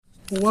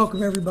Well,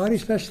 welcome everybody,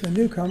 especially the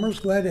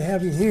newcomers. Glad to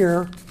have you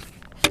here.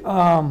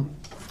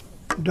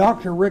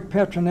 Dr. Rick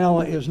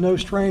Petronella is no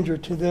stranger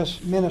to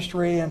this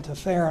ministry and to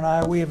Thayer and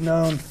I. We have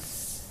known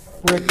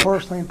Rick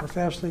personally and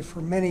professionally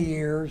for many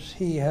years.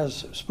 He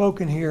has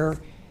spoken here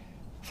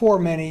for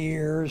many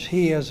years.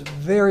 He is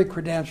very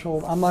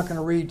credentialed. I'm not going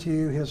to read to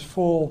you his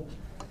full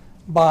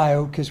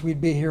bio because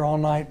we'd be here all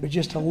night, but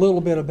just a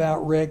little bit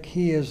about Rick.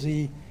 He is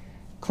the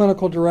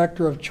clinical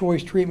director of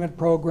Choice Treatment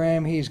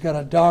Program. He's got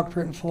a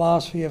doctorate in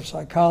philosophy of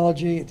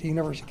psychology at the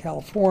University of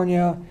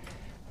California,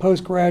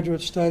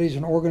 postgraduate studies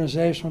in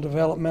organizational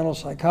developmental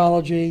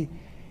psychology.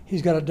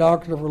 He's got a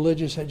doctorate of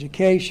religious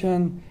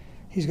education.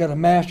 He's got a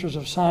master's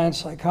of science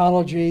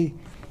psychology,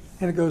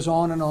 and it goes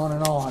on and on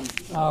and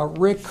on.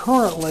 Rick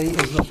currently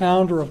is the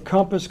founder of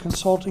Compass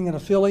Consulting and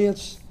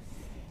Affiliates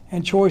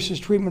and Choice's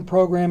treatment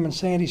program in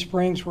Sandy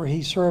Springs, where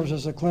he serves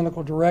as a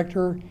clinical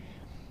director,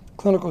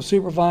 clinical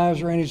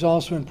supervisor, and he's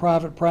also in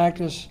private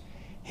practice.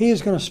 He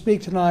is going to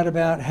speak tonight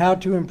about how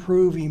to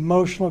improve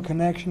emotional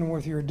connection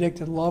with your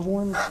addicted loved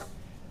ones.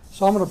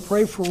 So I'm going to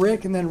pray for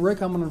Rick, and then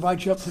Rick, I'm going to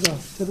invite you up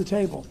to the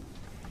table.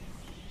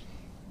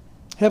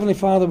 Heavenly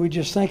Father, we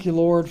just thank you,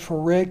 Lord,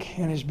 for Rick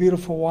and his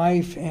beautiful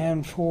wife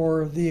and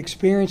for the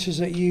experiences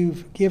that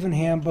you've given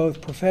him both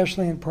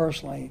professionally and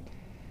personally.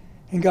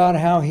 And God,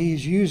 how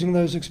he's using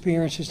those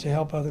experiences to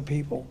help other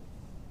people.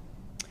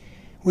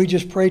 We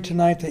just pray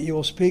tonight that you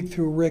will speak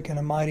through Rick in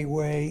a mighty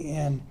way,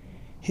 and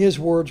his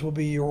words will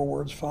be your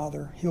words,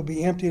 Father. He'll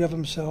be emptied of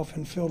himself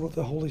and filled with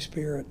the Holy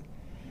Spirit.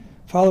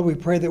 Father, we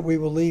pray that we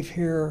will leave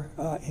here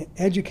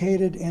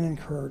educated and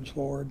encouraged,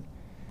 Lord.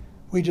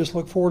 We just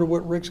look forward to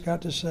what Rick's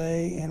got to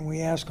say, and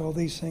we ask all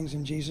these things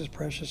in Jesus'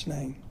 precious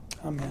name.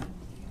 Amen.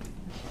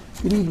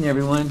 Good evening,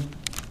 everyone.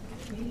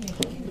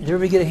 Did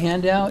everybody get a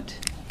handout?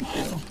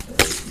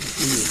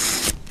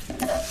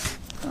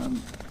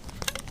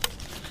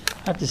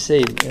 I have to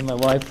say, and my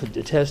wife would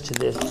attest to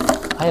this,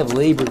 I have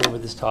labored over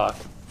this talk,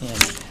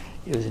 and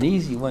it was an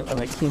easy one.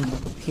 I came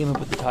up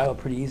with the title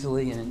pretty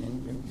easily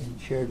and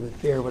shared with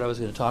Fair what I was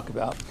going to talk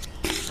about.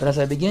 But as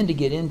I began to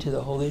get into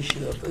the whole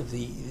issue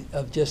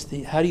of just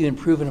how do you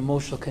improve an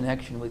emotional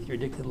connection with your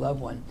addicted loved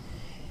one,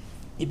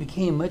 it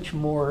became much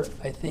more,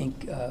 I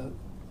think,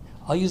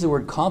 I'll use the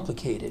word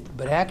complicated,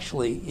 but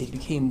actually it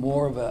became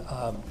more of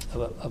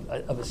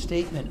a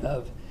statement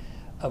of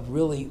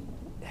really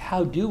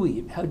how do we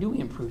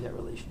improve that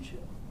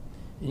relationship?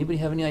 Anybody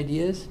have any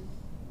ideas?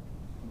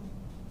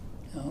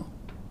 No?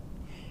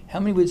 How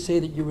many would say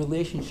that your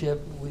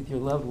relationship with your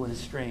loved one is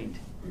strained?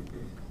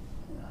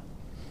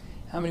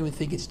 How many would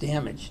think it's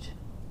damaged?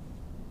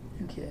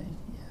 Okay,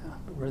 yeah,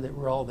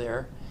 we're all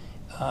there.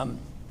 When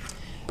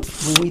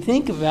we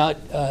think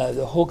about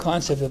the whole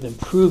concept of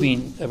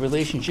improving a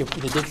relationship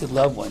with an addicted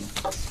loved one,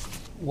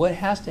 what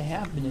has to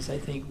happen is, I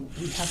think,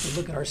 we have to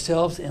look at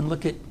ourselves and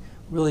look at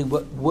really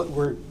what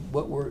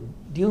we're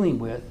dealing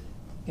with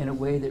in a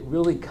way that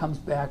really comes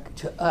back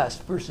to us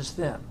versus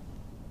them,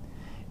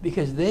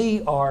 because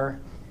they're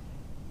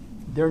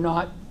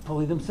not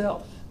fully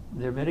themselves.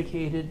 They're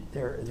medicated,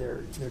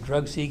 they're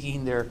drug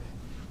seeking, they're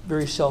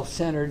very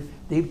self-centered.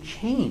 They've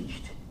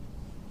changed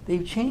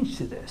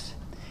to this.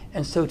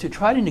 And so to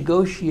try to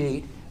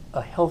negotiate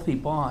a healthy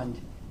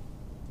bond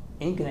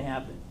ain't gonna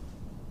happen.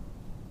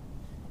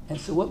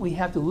 And so what we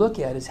have to look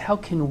at is how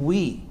can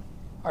we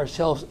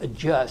ourselves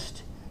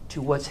adjust to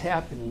what's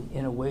happening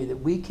in a way that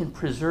we can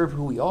preserve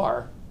who we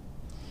are,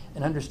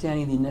 and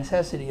understanding the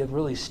necessity of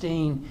really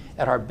staying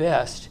at our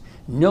best,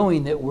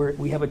 knowing that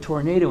we have a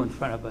tornado in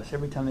front of us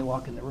every time they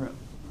walk in the room.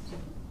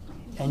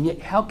 And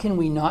yet, how can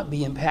we not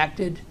be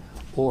impacted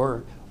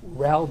or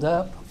riled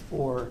up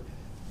or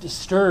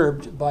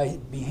disturbed by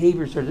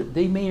behaviors that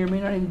they may or may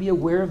not even be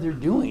aware of they're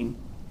doing,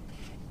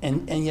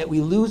 and yet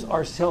we lose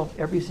ourselves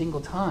every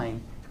single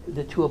time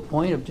to a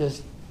point of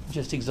just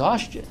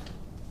exhaustion.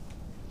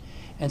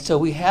 And so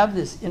we have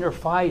this inner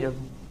fight of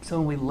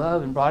someone we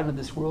love and brought into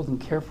this world and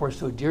care for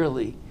so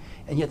dearly,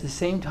 and yet at the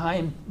same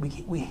time,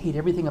 we hate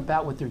everything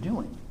about what they're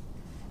doing.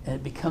 And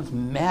it becomes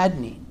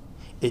maddening.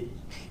 It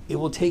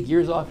will take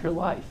years off your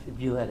life if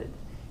you let it.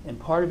 And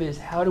part of it is,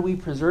 how do we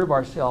preserve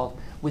ourselves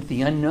with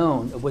the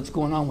unknown of what's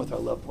going on with our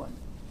loved one?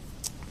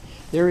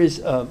 There is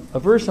a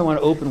verse I want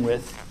to open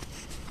with.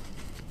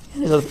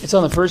 It's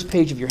on the first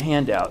page of your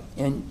handout.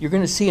 And you're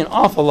going to see an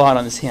awful lot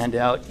on this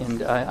handout,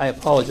 and I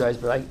apologize,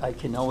 but I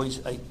can always...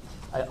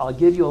 I'll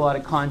give you a lot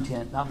of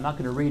content. I'm not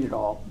going to read it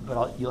all,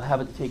 but you'll have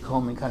it to take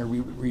home and kind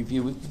of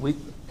review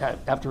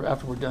after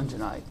we're done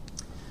tonight.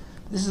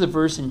 This is a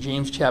verse in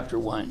James chapter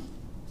 1.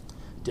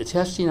 The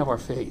testing of our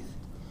faith.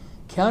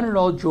 Count it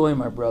all joy,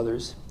 my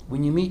brothers,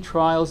 when you meet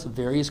trials of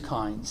various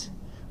kinds,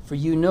 for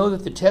you know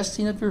that the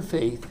testing of your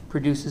faith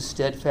produces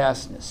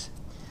steadfastness.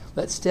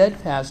 Let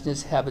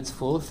steadfastness have its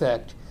full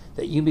effect,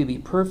 that you may be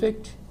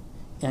perfect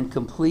and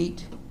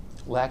complete,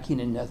 lacking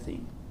in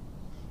nothing.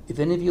 If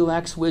any of you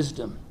lacks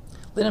wisdom,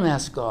 let him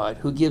ask God,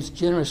 who gives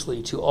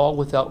generously to all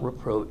without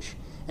reproach,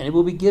 and it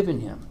will be given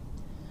him.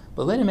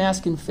 But let him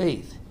ask in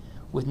faith,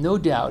 with no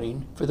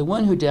doubting, for the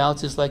one who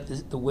doubts is like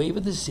the wave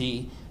of the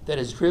sea, that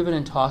is driven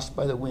and tossed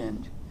by the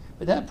wind.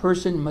 But that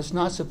person must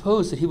not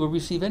suppose that he will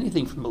receive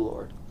anything from the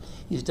Lord.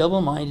 He is a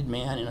double-minded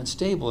man and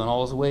unstable in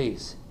all his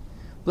ways.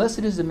 Blessed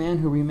is the man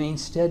who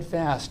remains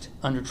steadfast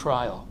under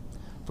trial.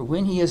 For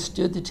when he has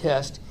stood the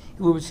test,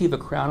 he will receive a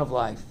crown of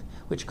life,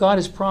 which God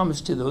has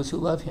promised to those who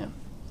love him.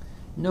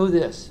 Know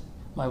this,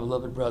 my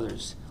beloved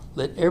brothers,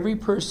 let every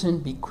person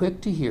be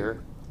quick to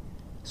hear,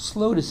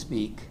 slow to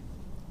speak,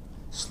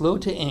 slow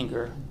to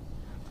anger,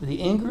 for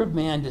the anger of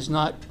man does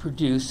not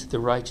produce the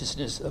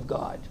righteousness of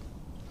God.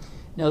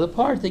 Now the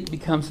part that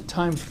becomes at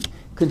times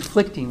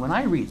conflicting when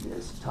I read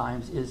this at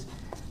times is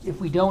if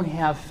we don't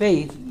have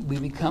faith, we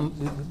become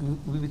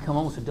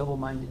almost a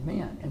double-minded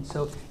man.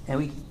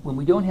 When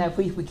we don't have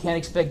faith, we can't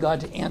expect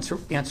God to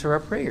answer our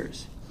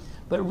prayers.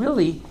 But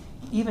really,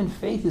 even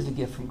faith is a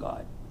gift from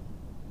God.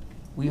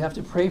 We have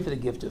to pray for the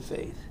gift of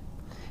faith.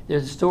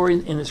 There's a story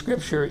in the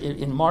scripture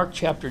in Mark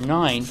chapter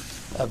 9,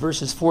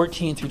 verses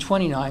 14 through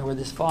 29, where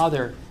this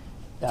father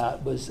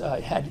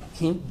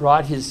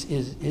brought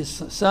his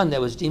son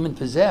that was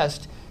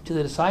demon-possessed to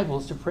the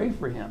disciples to pray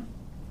for him.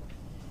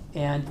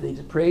 And they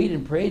prayed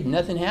and prayed, and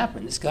nothing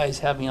happened. This guy's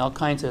having all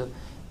kinds of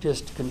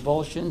just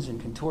convulsions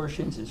and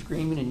contortions and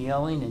screaming and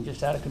yelling and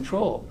just out of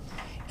control.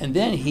 And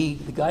then the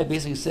guy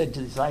basically said to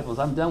the disciples,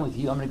 I'm done with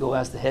you. I'm going to go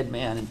ask the head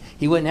man. And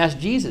he went and asked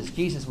Jesus,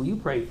 Jesus, will you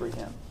pray for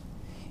him?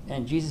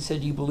 And Jesus said,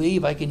 do you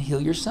believe I can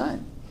heal your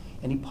son?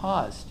 And he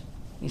paused.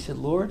 He said,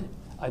 Lord,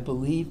 I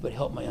believe, but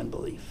help my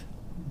unbelief.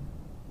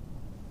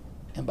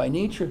 And by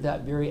nature of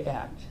that very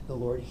act, the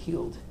Lord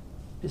healed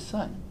his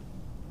son.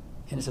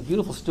 And it's a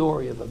beautiful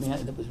story of a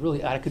man that was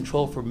really out of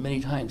control for many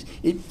times.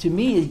 To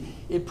me,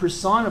 it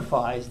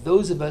personifies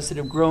those of us that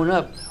have grown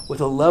up with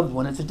a loved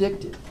one that's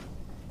addicted.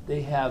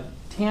 They have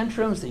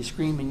tantrums, they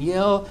scream and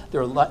yell,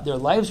 their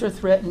lives are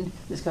threatened.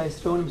 This guy's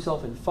thrown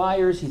himself in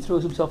fires, he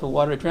throws himself in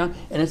water to drown,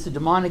 and it's the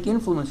demonic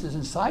influences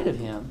inside of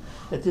him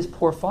that this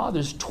poor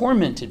father's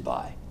tormented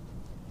by.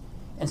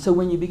 And so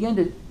when you begin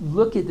to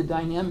look at the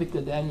dynamic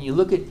of that and you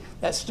look at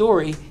that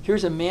story,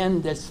 here's a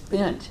man that's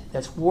spent,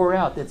 that's wore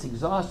out, that's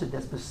exhausted,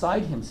 that's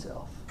beside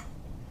himself.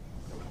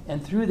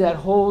 And through that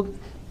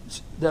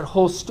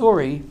whole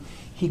story,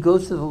 he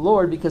goes to the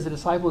Lord because the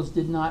disciples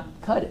did not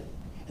cut it.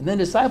 And then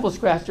the disciples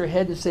scratch their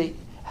head and say,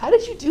 how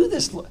did you do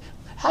this, Lord?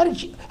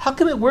 How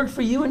come it worked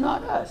for you and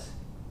not us?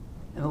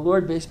 And the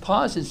Lord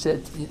paused and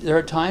said, there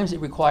are times it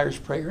requires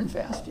prayer and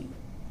fasting.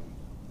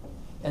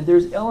 And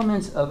there's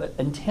elements of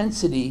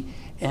intensity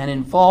and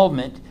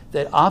involvement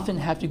that often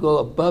have to go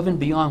above and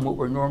beyond what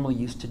we're normally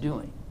used to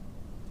doing.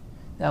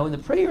 Now, in the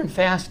prayer and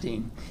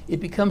fasting, it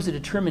becomes a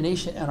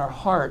determination in our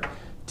heart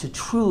to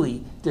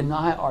truly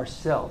deny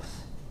ourselves,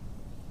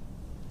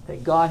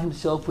 that God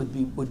himself would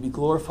be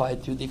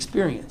glorified through the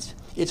experience.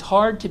 It's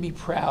hard to be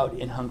proud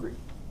and hungry.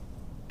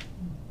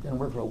 Doesn't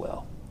work real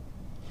well.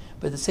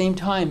 But at the same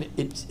time,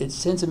 it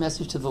sends a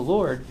message to the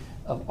Lord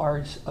of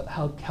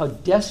how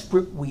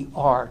desperate we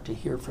are to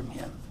hear from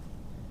him,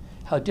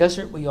 how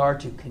desperate we are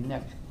to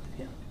connect with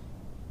him.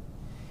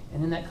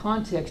 And in that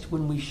context,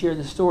 when we share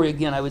the story,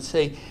 again, I would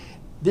say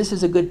this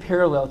is a good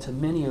parallel to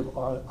many of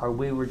our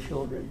wayward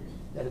children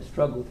that have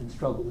struggled and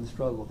struggled and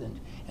struggled,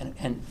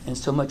 and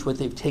so much what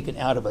they've taken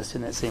out of us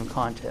in that same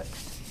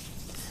context.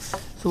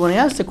 So when I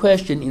ask the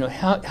question,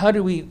 how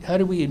do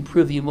we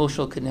improve the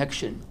emotional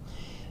connection?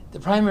 The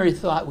primary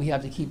thought we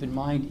have to keep in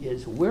mind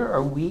is, where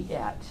are we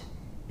at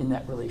in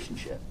that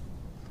relationship?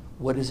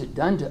 What has it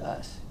done to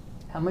us?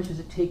 How much has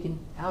it taken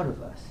out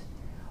of us?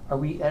 Are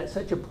we at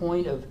such a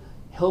point of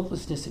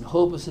helplessness and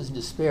hopelessness and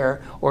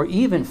despair, or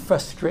even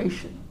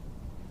frustration,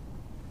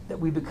 that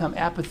we become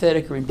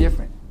apathetic or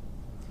indifferent?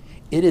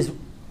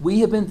 We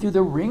have been through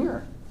the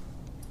ringer.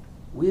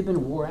 We have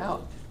been wore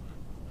out.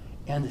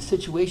 And the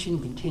situation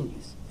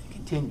continues and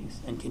continues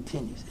and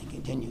continues and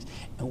continues.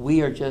 And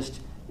we are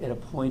just at a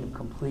point of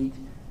complete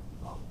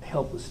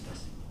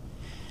helplessness.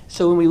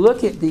 So when we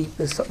look at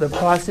the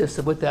process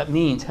of what that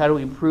means, how do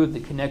we improve the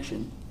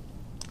connection?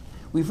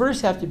 We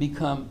first have to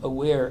become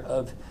aware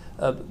of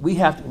we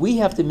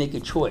have to make a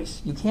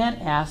choice. You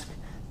can't ask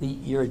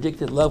your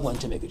addicted loved one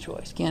to make a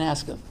choice. You can't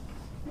ask them.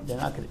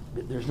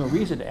 There's no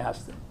reason to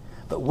ask them.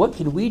 But what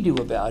can we do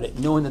about it,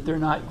 knowing that they're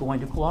not going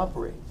to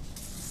cooperate?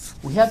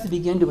 We have to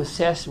begin to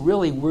assess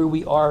really where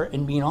we are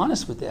and being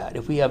honest with that.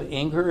 If we have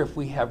anger, if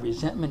we have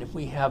resentment, if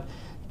we have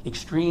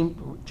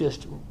extreme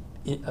just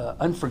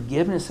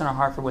unforgiveness in our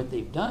heart for what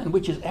they've done,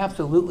 which is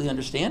absolutely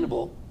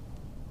understandable,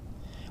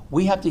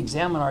 we have to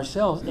examine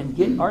ourselves and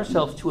get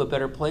ourselves to a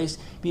better place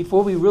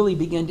before we really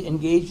begin to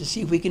engage to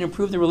see if we can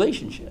improve the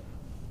relationship.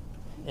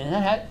 And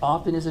that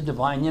often is a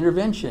divine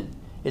intervention.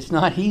 It's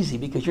not easy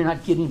because you're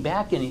not getting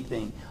back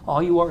anything.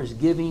 All you are is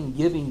giving,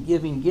 giving,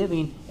 giving,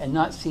 giving, and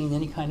not seeing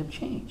any kind of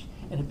change.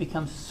 And it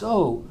becomes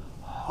so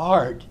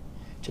hard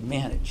to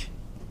manage.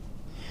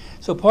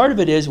 So part of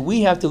it is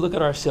we have to look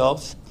at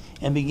ourselves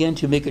and begin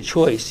to make a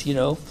choice.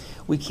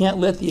 We can't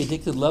let the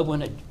addicted loved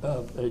one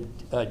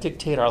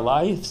dictate our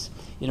lives.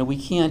 We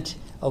can't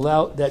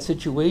allow that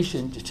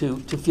situation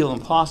to feel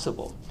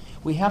impossible.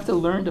 We have to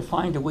learn to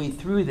find a way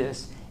through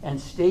this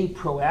and stay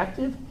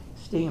proactive,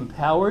 stay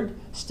empowered,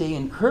 stay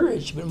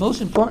encouraged, but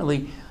most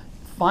importantly,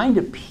 find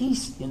a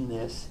peace in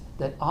this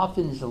that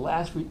often is the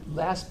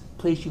last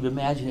place you've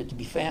imagined it to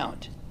be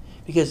found.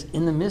 Because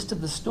in the midst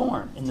of the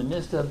storm, in the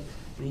midst of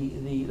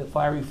the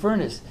fiery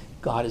furnace,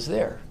 God is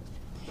there.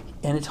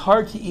 And it's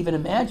hard to even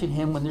imagine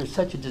him when there's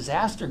such a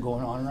disaster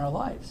going on in our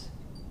lives.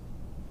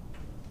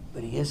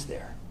 But he is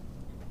there.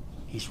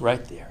 He's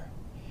right there.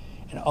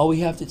 And all we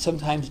have to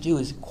sometimes do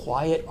is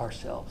quiet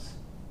ourselves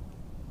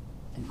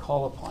and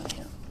call upon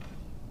him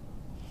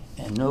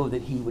and know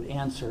that he would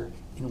answer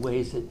in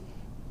ways that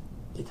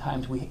at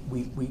times we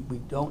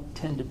don't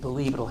tend to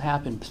believe it'll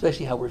happen,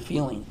 especially how we're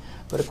feeling.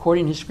 But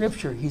according to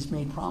Scripture, he's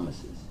made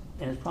promises.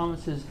 And his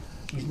promises,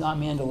 he's not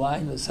man to lie,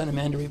 nor the son of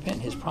man to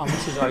repent. His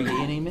promises are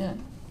yea and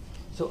amen.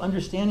 So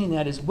understanding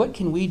that is, what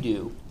can we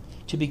do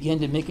to begin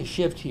to make a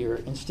shift here?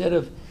 Instead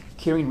of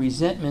carrying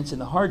resentments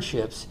and the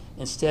hardships,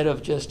 instead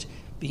of just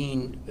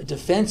being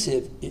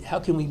defensive, how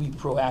can we be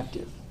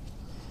proactive?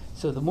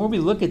 So the more we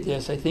look at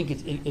this, I think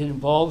it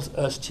involves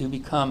us to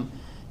become,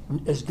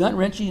 as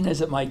gut-wrenching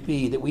as it might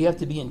be, that we have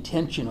to be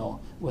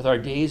intentional with our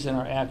days and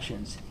our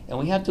actions. And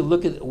we have to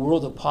look at a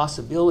world of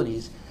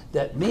possibilities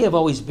that may have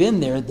always been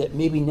there, that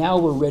maybe now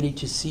we're ready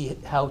to see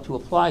how to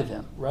apply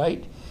them,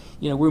 right?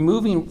 You know, we're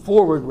moving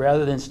forward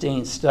rather than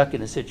staying stuck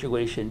in a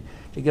situation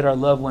to get our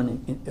loved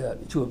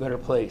one to a better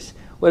place.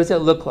 What does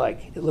that look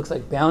like? It looks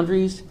like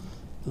boundaries,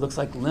 it looks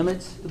like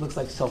limits, it looks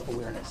like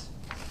self-awareness.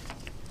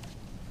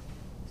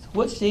 So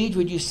what stage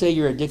would you say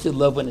your addicted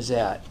loved one is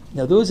at?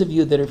 Now, those of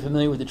you that are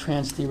familiar with the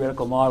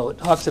trans-theoretical model, it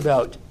talks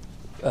about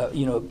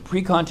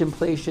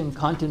pre-contemplation,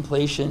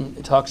 contemplation.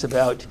 It talks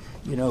about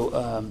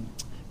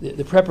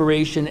the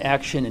preparation,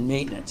 action, and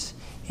maintenance.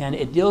 And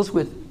it deals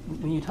with,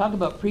 when you talk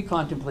about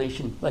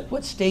pre-contemplation, like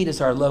what state is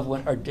our loved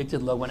one, our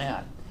addicted loved one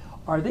at?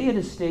 Are they at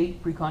a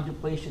state,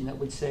 pre-contemplation, that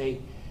would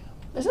say,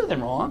 there's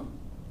nothing wrong,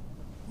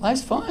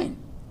 life's fine,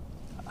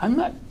 I'm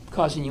not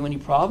causing you any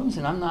problems,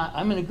 and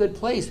I'm in a good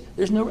place,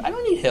 I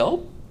don't need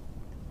help,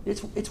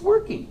 it's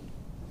working?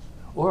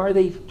 Or are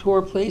they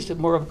toward a place of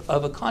more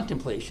of a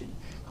contemplation?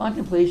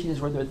 Contemplation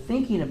is where they're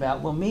thinking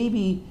about, well,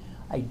 maybe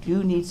I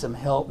do need some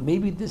help,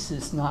 maybe this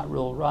is not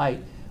real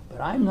right, but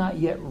I'm not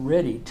yet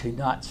ready to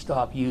not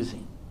stop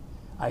using.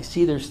 I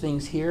see there's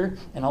things here,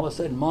 and all of a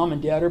sudden mom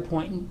and dad are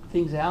pointing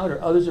things out,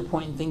 or others are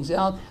pointing things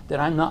out that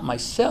I'm not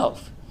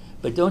myself.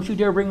 But don't you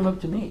dare bring them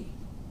up to me,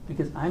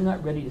 because I'm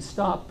not ready to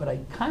stop, but I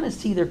kind of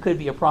see there could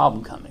be a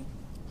problem coming.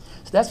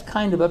 So that's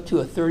kind of up to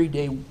a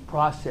 30-day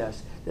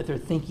process that they're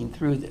thinking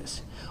through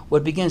this.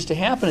 What begins to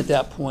happen at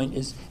that point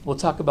is, we'll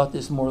talk about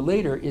this more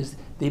later, is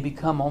they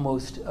become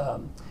almost,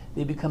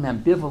 they become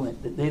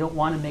ambivalent, that they don't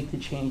want to make the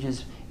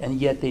changes, and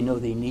yet they know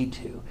they need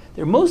to.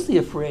 They're mostly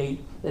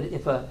afraid that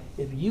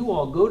if you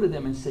all go to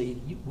them and say,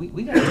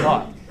 we got to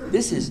talk,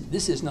 this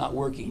is not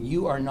working,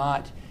 you are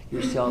not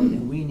yourself,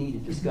 and we need to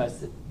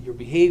discuss your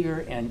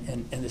behavior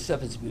and the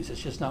substance abuse,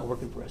 it's just not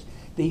working for us.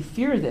 They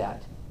fear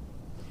that,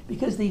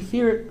 because they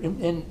fear it,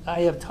 and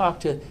I have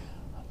talked to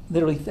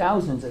literally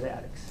thousands of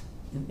addicts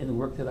in the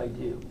work that I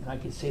do, and I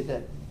can say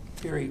that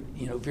very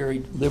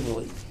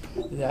liberally,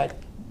 that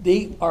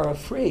they are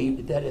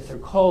afraid that if they're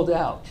called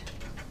out,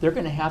 they're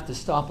going to have to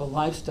stop a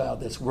lifestyle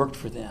that's worked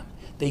for them.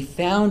 They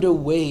found a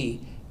way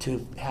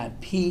to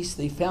have peace.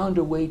 They found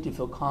a way to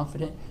feel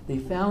confident. They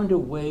found a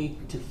way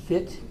to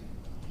fit.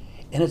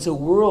 And it's a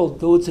world,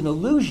 though it's an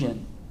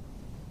illusion,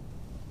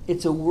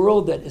 it's a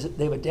world that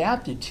they've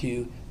adapted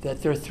to,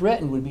 that they're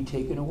threatened would be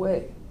taken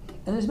away.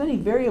 And there's many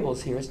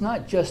variables here. It's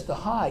not just the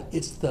high,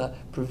 it's the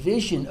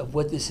provision of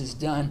what this has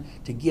done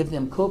to give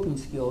them coping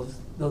skills,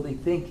 though they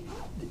think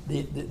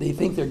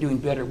they're doing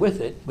better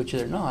with it, which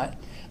they're not.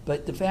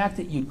 But the fact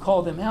that you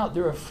call them out,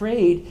 they're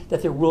afraid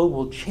that their world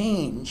will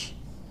change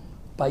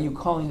by you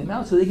calling them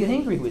out, so they get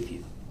angry with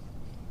you.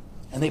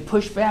 And they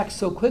push back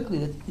so quickly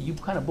that you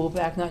kind of pull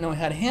back not knowing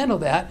how to handle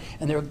that,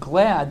 and they're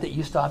glad that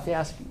you stopped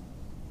asking.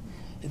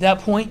 At that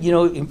point,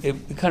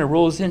 it kind of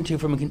rolls into,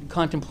 from a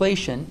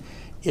contemplation,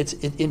 it's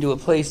into a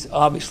place,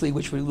 obviously,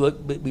 which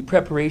we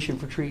preparation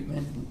for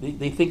treatment.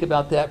 They think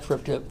about that for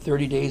up to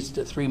 30 days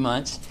to 3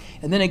 months.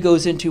 And then it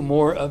goes into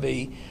more of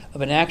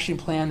an action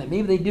plan, that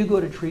maybe they do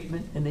go to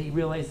treatment and they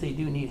realize they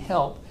do need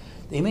help.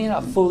 They may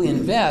not fully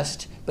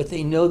invest, but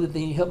they know that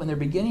they need help, and they're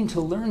beginning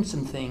to learn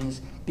some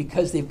things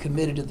because they've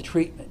committed to the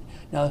treatment.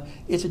 Now,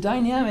 it's a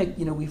dynamic,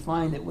 we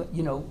find that,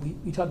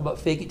 we talk about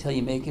fake it till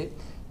you make it.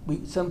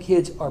 Some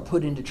kids are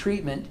put into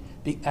treatment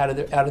out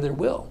of their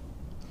will.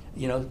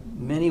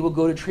 Many will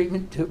go to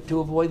treatment to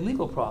avoid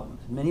legal problems.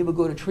 Many will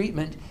go to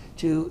treatment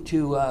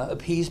to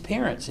appease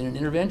parents in an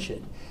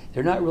intervention.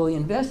 They're not really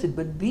invested,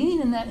 but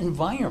being in that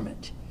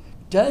environment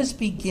does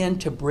begin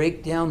to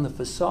break down the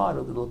facade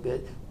a little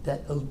bit,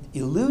 that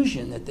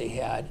illusion that they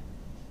had,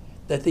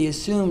 that they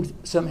assumed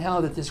somehow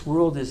that this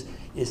world is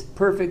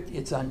perfect,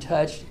 it's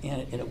untouched,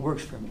 and it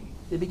works for me.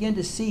 They begin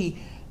to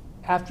see,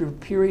 after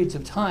periods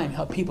of time,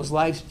 how people's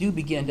lives do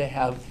begin to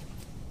have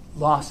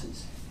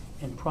losses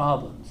and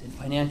problems and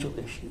financial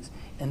issues,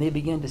 and they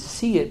begin to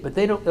see it, but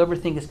they don't ever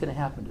think it's going to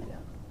happen to them.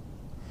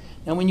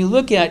 Now, when you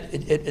look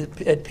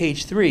at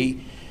page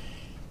 3,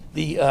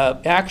 the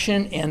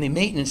action and the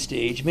maintenance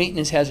stage,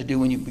 maintenance has to do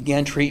when you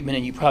began treatment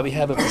and you probably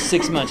have a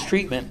 6 months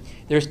treatment,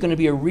 there's going to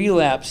be a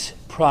relapse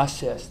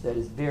process that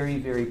is very,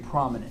 very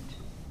prominent.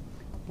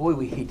 Boy,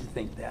 we hate to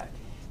think that.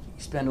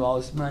 You spend all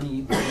this money,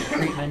 you go to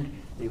treatment,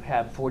 they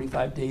have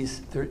 45 days,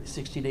 30,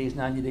 60 days,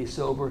 90 days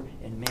sober,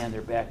 and man,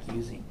 they're back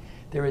using.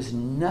 There is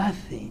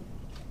nothing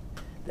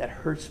that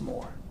hurts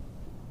more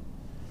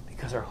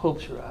because our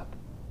hopes are up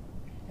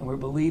and we're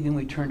believing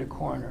we turned a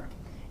corner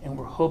and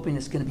we're hoping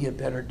it's going to be a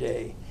better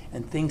day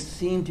and things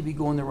seem to be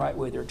going the right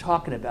way. They're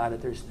talking about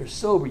it. They're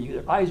sober.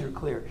 Their eyes are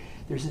clear.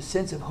 There's a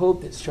sense of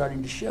hope that's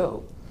starting to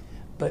show.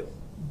 But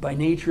by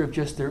nature of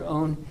just their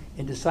own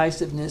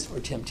indecisiveness or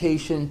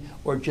temptation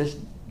or just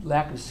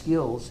lack of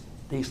skills,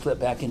 they slip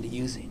back into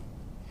using.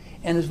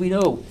 And as we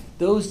know,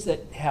 those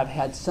that have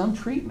had some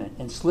treatment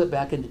and slip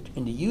back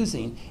into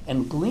using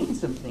and glean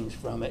some things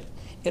from it,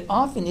 it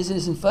often isn't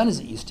as fun as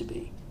it used to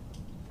be.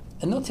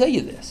 And they'll tell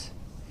you this.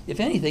 If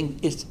anything,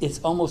 it's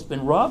almost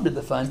been robbed of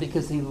the fun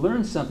because they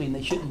learned something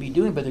they shouldn't be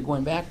doing, but they're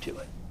going back to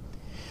it.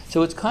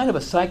 So it's kind of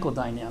a cycle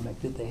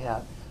dynamic that they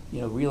have.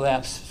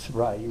 Relapse,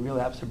 sobriety,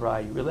 relapse,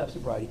 sobriety, relapse,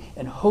 sobriety,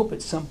 and hope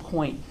at some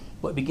point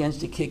what begins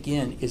to kick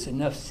in is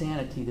enough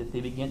sanity that they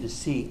begin to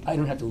see, I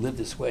don't have to live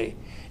this way.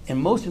 And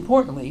most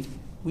importantly,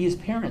 we as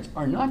parents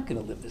are not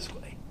going to live this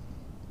way.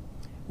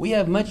 We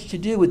have much to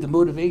do with the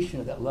motivation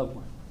of that loved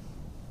one,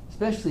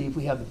 especially if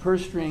we have the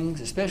purse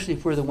strings, especially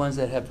if we're the ones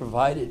that have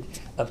provided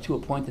up to a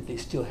point that they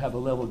still have a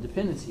level of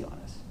dependency on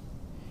us.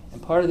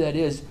 And part of that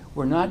is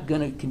we're not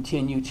going to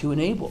continue to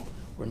enable.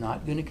 We're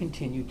not going to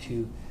continue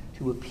to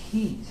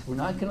appease. We're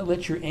not going to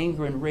let your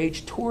anger and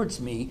rage towards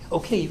me,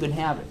 okay, you can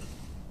have it.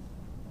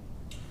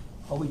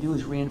 All we do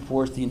is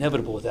reinforce the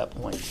inevitable at that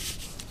point.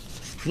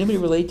 Does anybody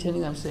relate to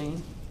anything I'm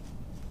saying?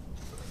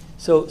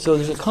 So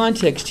there's a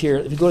context here.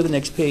 If you go to the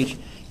next page,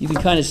 you can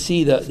kind of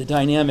see the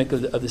dynamic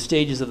of the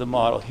stages of the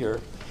model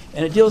here.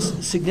 And it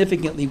deals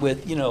significantly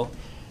with,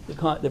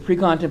 the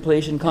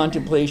pre-contemplation,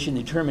 contemplation,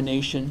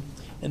 determination,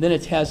 and then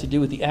it has to do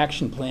with the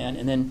action plan,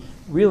 and then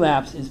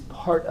relapse is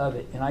part of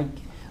it. And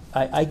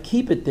I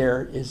keep it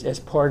there as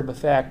part of the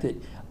fact that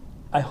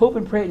I hope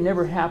and pray it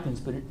never happens,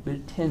 but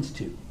it tends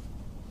to.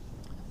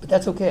 But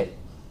that's okay.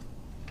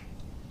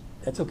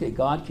 That's okay.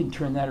 God can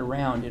turn that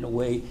around in a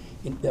way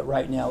that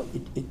right now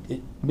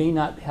it may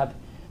not have.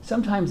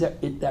 Sometimes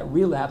that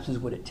relapse is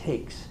what it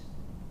takes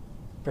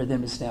for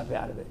them to snap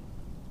out of it.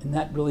 And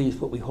that really is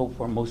what we hope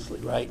for mostly,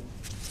 right?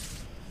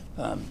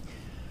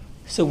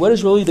 So what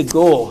is really the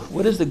goal?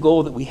 What is the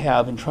goal that we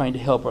have in trying to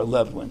help our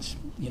loved ones?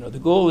 The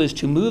goal is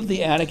to move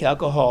the addict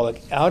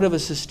alcoholic out of a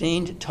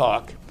sustained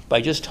talk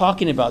by just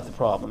talking about the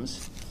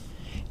problems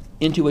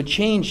into a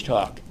change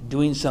talk,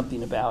 doing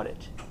something about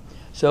it.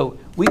 So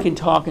we can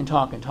talk and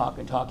talk and talk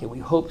and talk, and we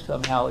hope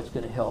somehow it's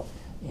going to help.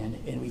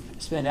 And we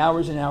spend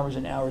hours and hours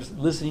and hours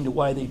listening to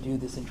why they do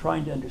this and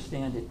trying to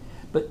understand it.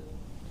 But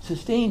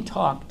sustained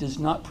talk does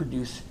not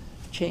produce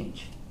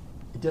change.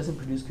 It doesn't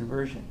produce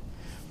conversion.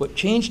 What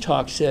change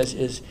talk says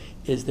is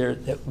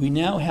that we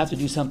now have to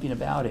do something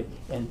about it.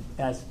 And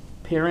as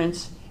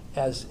parents,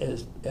 as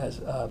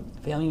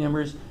family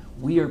members,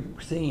 we are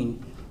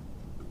saying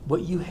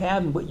what you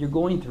have and what you're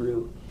going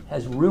through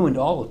has ruined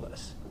all of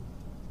us.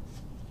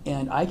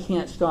 And I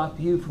can't stop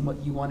you from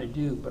what you want to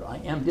do, but I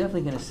am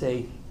definitely going to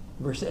say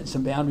we're setting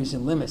some boundaries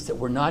and limits that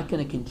we're not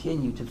going to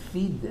continue to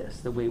feed this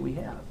the way we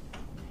have.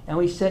 And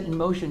we set in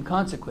motion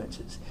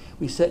consequences.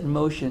 We set in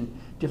motion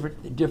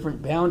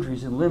different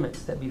boundaries and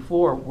limits that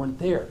before weren't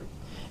there.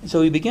 And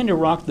so we begin to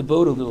rock the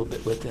boat a little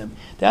bit with them.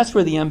 That's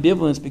where the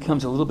ambivalence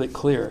becomes a little bit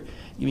clear.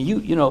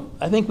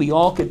 I think we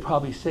all could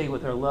probably say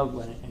with our loved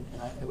one,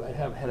 and I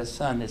have had a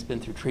son that's been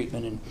through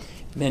treatment and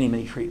many,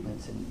 many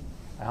treatments, and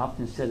I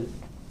often said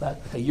about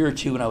a year or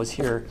two when I was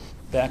here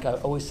back, I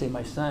always say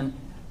my son,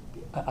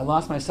 I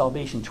lost my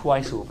salvation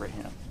twice over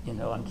him.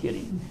 I'm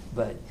kidding.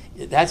 But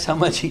that's how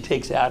much he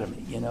takes out of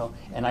me,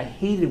 And I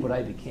hated what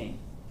I became.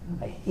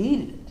 I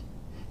hated it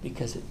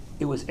because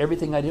it was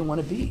everything I didn't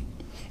want to be.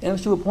 And it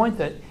was to a point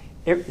that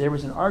there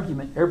was an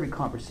argument every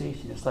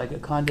conversation. It's like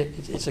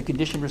it's a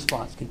conditioned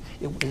response.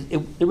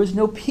 There was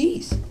no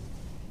peace.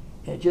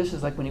 And it just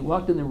is like when he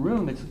walked in the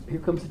room, here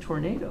comes the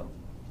tornado.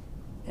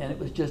 And it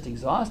was just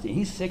exhausting.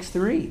 He's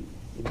 6'3",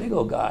 a big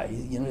old guy.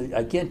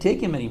 I can't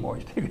take him anymore.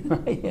 He's bigger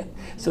than I am.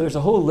 So there's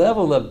a whole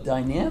level of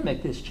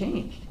dynamic that's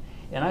changed.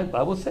 And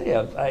I will say,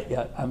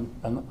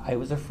 I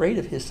was afraid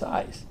of his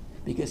size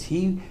because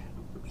he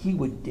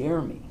would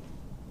dare me.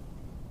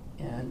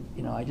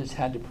 And I just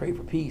had to pray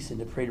for peace and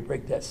to pray to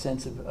break that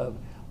sense of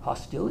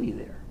hostility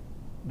there,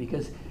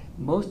 because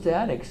most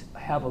addicts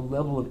have a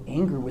level of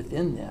anger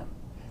within them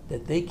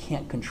that they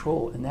can't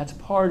control, and that's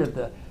part of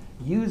the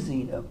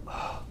using of.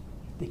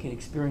 They can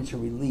experience a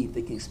relief.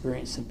 They can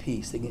experience some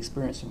peace. They can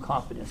experience some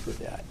confidence with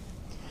that.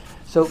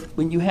 So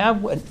when you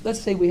have,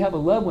 let's say we have a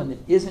loved one that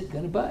isn't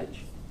going to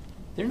budge.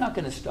 They're not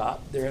going to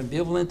stop. They're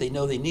ambivalent. They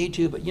know they need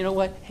to, but you know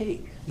what?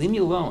 Hey, leave me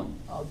alone.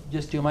 I'll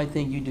just do my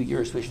thing. You do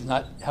yours, which is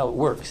not how it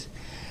works.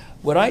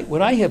 what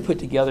I have put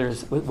together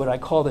is what I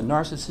call the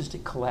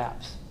narcissistic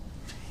collapse.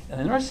 And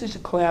the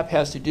narcissistic collapse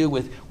has to do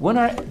with when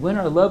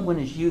our loved one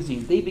is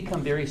using, they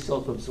become very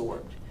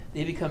self-absorbed.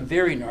 They become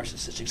very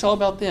narcissistic. It's all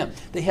about them.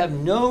 They have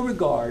no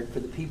regard for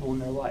the people in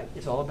their life.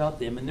 It's all about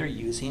them, and they're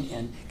using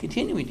and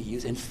continuing to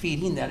use and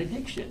feeding that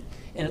addiction.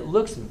 And it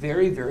looks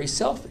very, very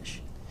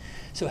selfish.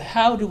 So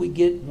how do we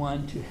get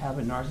one to have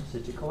a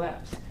narcissistic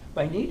collapse?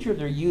 By nature of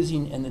their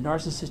using and the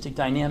narcissistic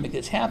dynamic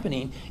that's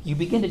happening, you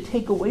begin to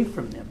take away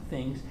from them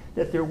things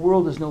that their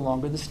world is no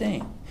longer the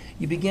same.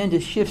 You begin to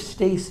shift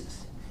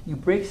stasis. You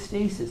break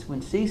stasis.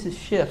 When stasis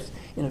shifts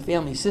in a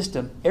family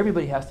system,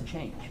 everybody has to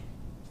change,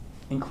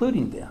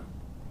 including them.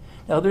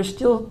 Now, there's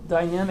still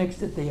dynamics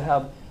that they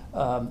have,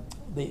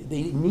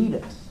 they need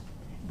us.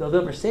 They'll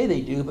never say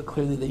they do, but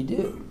clearly they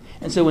do.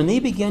 And so when they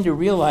begin to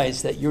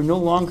realize that you're no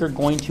longer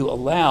going to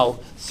allow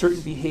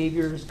certain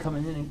behaviors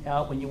coming in and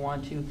out when you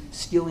want to,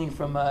 stealing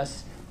from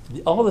us,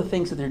 all the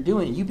things that they're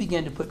doing, you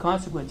begin to put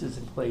consequences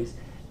in place,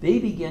 they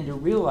begin to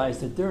realize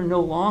that they're no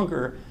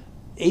longer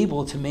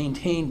able to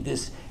maintain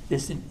this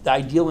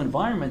ideal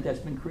environment that's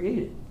been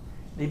created.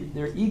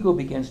 Their ego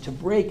begins to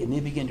break, and they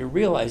begin to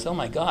realize, oh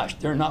my gosh,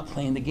 they're not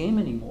playing the game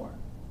anymore.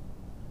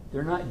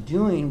 They're not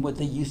doing what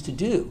they used to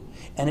do.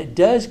 And it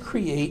does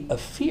create a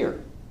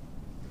fear.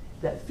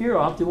 That fear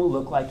often will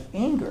look like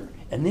anger,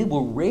 and they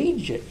will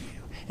rage at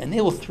you, and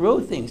they will throw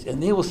things,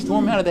 and they will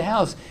storm out of the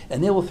house,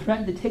 and they will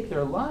threaten to take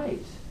their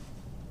lives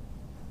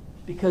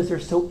because they're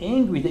so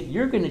angry that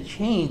you're going to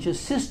change a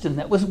system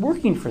that was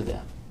working for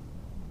them.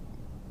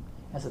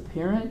 As a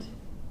parent,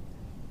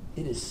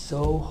 it is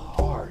so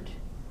hard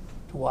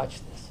to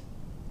watch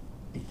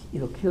this.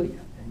 It'll kill you,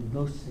 and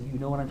most of you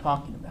know what I'm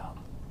talking about.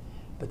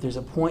 But there's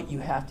a point you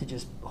have to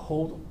just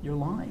hold your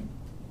line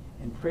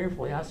and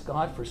prayerfully ask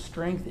God for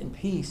strength and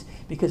peace,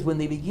 because when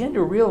they begin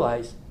to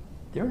realize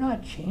they're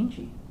not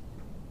changing,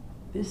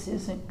 this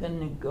isn't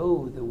going to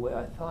go the way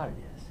I thought it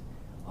is,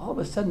 all of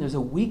a sudden there's a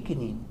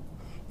weakening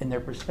in their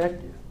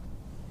perspective.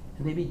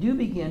 And they do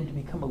begin to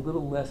become a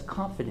little less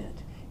confident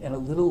and a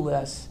little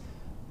less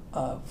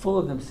full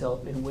of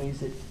themselves in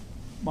ways that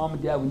mom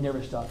and dad would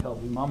never stop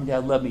helping. Mom and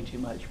dad love me too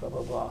much, blah,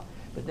 blah, blah.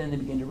 But then they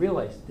begin to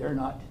realize they're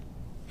not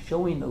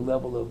showing the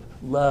level of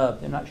love.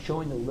 They're not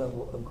showing the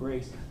level of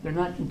grace. They're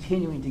not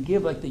continuing to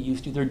give like they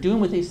used to. They're doing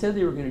what they said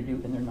they were going to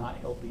do, and they're not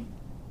helping.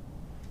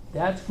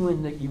 That's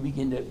when you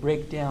begin to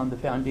break down the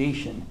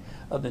foundation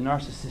of the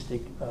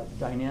narcissistic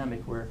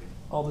dynamic, where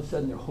all of a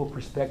sudden their whole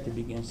perspective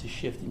begins to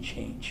shift and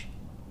change.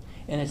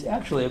 And it's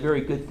actually a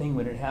very good thing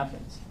when it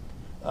happens.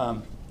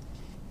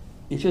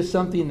 It's just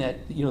something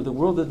that, the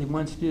world that they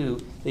once knew,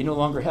 they no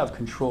longer have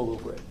control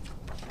over it.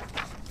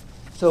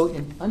 So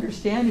in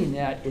understanding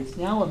that, it's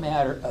now a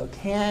matter of,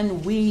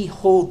 can we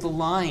hold the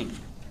line?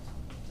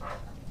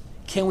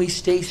 Can we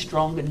stay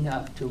strong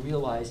enough to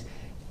realize,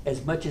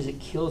 as much as it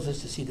kills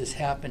us to see this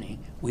happening,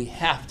 we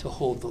have to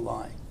hold the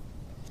line?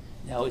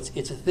 Now, it's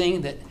a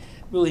thing that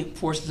really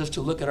forces us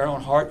to look at our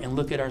own heart and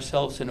look at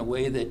ourselves in a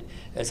way that,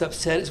 as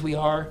upset as we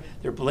are,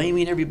 they're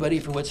blaming everybody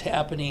for what's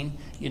happening,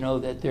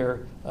 that they're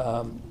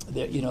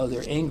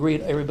angry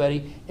at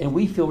everybody, and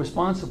we feel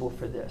responsible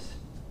for this.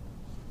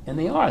 And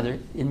they are. They're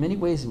in many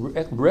ways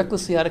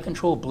recklessly out of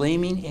control,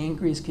 blaming,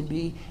 angry as can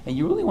be, and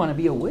you really want to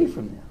be away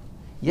from them.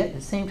 Yet at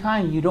the same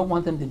time, you don't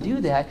want them to do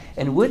that,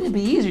 and wouldn't it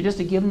be easier just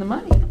to give them the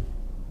money?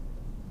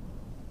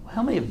 Well,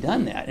 how many have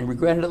done that and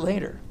regretted it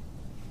later?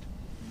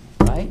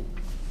 Right?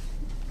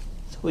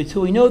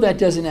 So we know that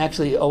doesn't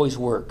actually always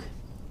work.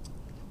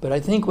 But I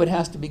think what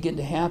has to begin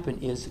to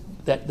happen is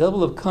that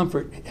level of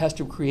comfort has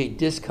to create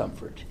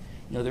discomfort.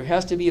 There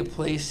has to be a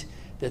place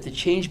that the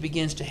change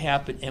begins to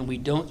happen, and we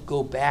don't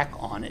go back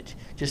on it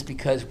just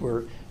because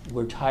we're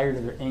tired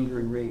of their anger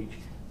and rage.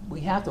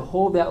 We have to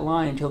hold that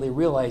line until they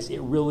realize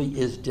it really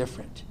is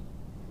different.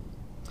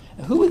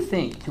 Now, who would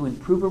think to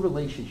improve a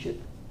relationship,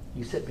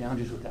 you set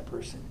boundaries with that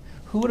person?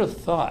 Who would have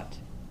thought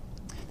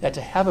that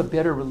to have a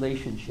better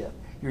relationship,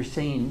 you're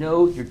saying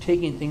no, you're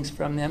taking things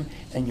from them,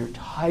 and you're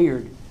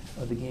tired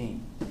of the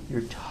game.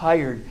 You're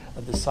tired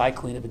of the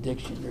cycling of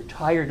addiction. You're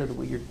tired of the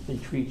way they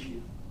treat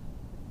you.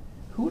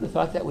 Who would have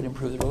thought that would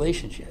improve the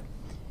relationship?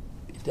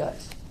 It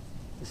does,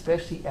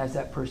 especially as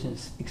that person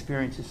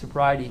experiences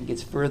sobriety and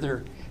gets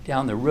further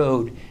down the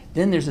road.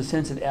 Then there's a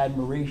sense of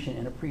admiration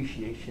and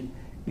appreciation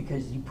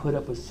because you put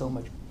up with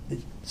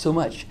so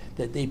much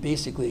that they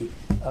basically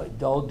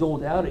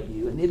doled out at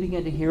you. And they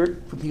begin to hear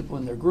it from people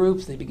in their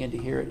groups. They begin to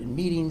hear it in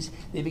meetings.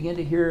 They begin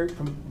to hear it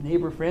from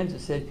neighbor friends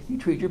that said, you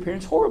treat your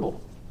parents horrible.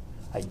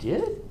 I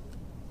did?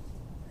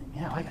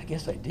 Yeah, I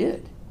guess I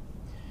did.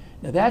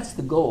 Now that's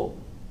the goal.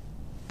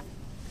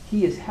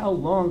 Key is, how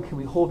long can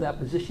we hold that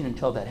position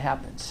until that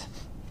happens?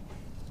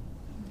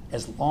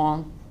 As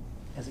long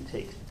as it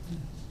takes.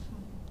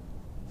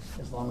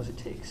 As long as it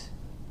takes.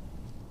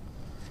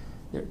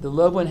 The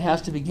loved one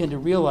has to begin to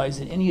realize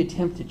that any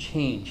attempt to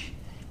change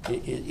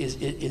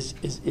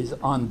is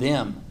on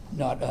them,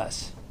 not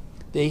us.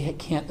 They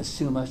can't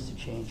assume us to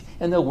change.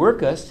 And they'll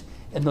work us,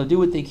 and they'll do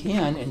what they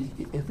can,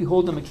 and if we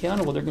hold them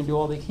accountable, they're going to do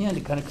all they can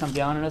to kind of come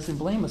down on us and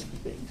blame us for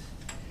things.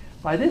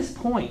 By this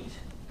point,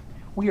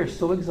 we are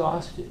so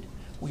exhausted.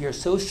 We are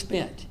so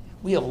spent.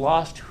 We have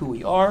lost who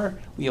we are.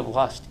 We have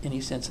lost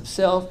any sense of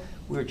self.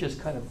 We're just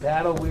kind of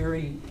battle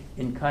weary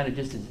in kind of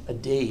just a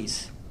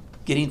daze,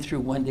 getting through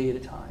one day at a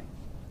time.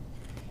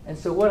 And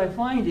so what I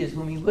find is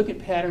when we look at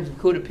patterns of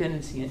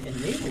codependency and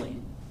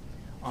enabling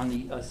on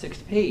the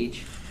 6th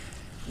page,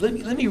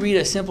 let me read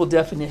a simple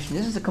definition.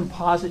 This is a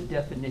composite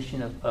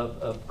definition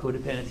of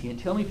codependency, and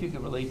tell me if you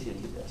can relate to any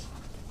of this.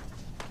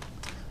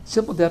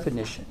 Simple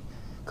definition.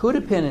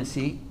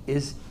 Codependency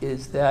is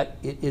that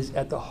it is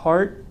at the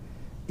heart,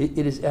 it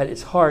is at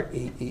its heart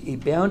a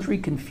boundary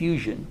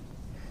confusion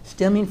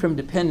stemming from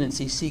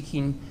dependency,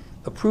 seeking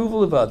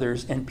approval of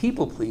others, and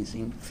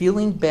people-pleasing,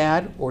 feeling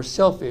bad or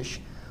selfish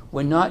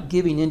when not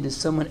giving in to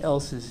someone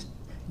else's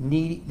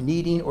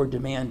needing or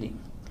demanding,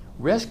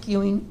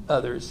 rescuing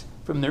others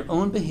from their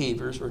own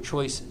behaviors or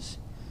choices,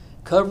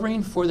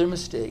 covering for their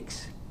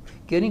mistakes,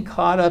 getting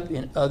caught up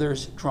in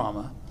others'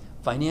 drama,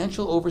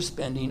 financial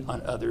overspending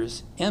on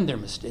others and their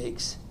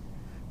mistakes,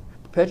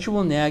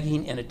 perpetual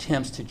nagging and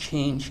attempts to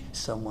change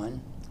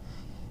someone,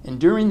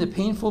 enduring the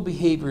painful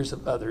behaviors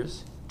of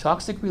others,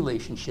 toxic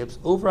relationships,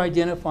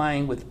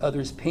 over-identifying with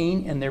others'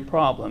 pain and their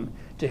problem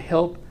to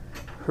help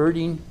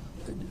hurting,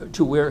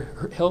 to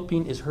where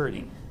helping is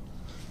hurting.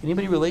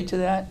 Anybody relate to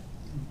that?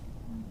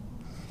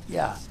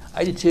 Yeah,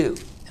 I did too.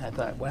 And I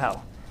thought,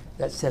 wow,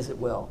 that says it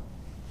well.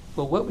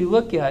 But what we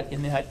look at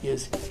in that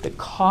is the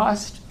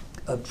cost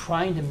of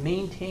trying to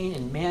maintain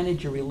and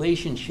manage a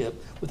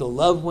relationship with a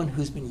loved one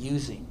who's been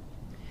using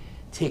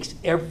takes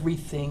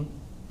everything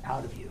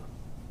out of you.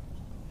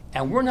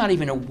 And we're not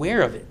even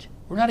aware of it.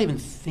 We're not even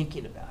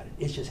thinking about it.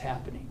 It's just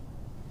happening.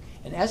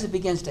 And as it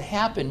begins to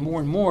happen more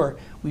and more,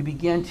 we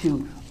begin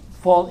to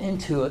fall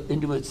into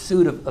a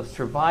suit of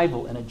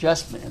survival and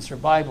adjustment and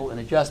survival and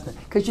adjustment,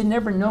 because you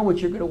never know what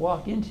you're going to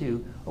walk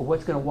into or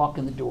what's going to walk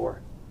in the door.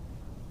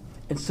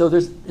 And so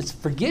it's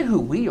forget who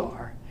we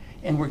are,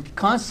 and we're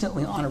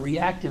constantly on a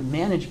reactive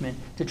management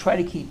to try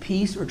to keep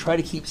peace or try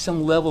to keep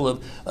some level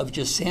of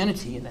just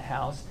sanity in the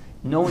house,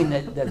 knowing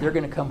that they're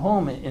going to come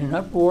home in an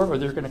uproar, or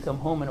they're going to come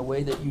home in a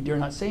way that you dare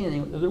not say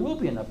anything, or there will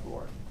be an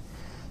uproar.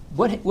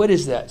 What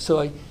is that?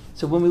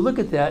 So when we look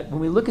at that, when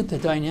we look at the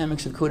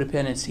dynamics of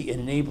codependency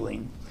and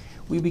enabling,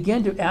 we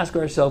begin to ask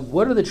ourselves,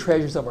 what are the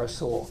treasures of our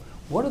soul?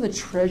 What are the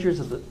treasures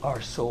of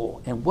our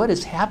soul, and what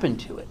has happened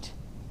to it?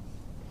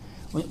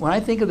 When I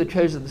think of the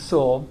treasures of the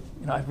soul,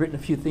 I've written a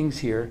few things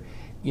here,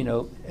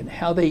 and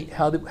how they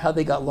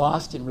got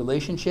lost in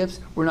relationships.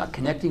 We're not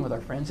connecting with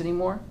our friends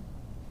anymore.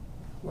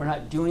 We're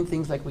not doing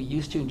things like we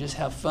used to and just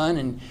have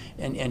fun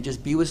and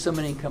just be with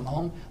somebody and come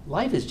home.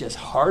 Life is just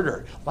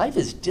harder. Life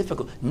is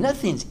difficult.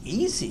 Nothing's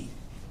easy.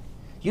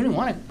 You don't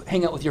want to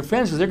hang out with your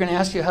friends because they're going to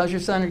ask you, how's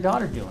your son or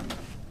daughter doing?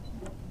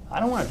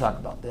 I don't want to talk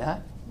about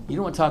that. You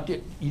don't want to talk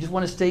to, you just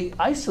want to stay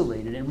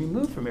isolated and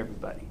removed from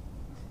everybody.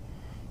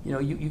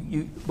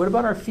 What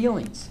about our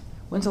feelings?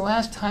 When's the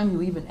last time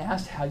you even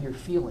asked how you're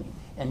feeling?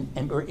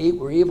 And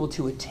we're able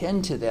to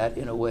attend to that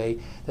in a way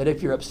that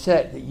if you're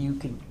upset, that you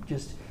can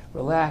just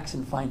relax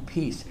and find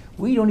peace.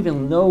 We don't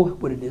even know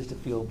what it is to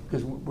feel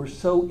because we're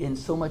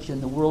so much in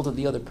the world of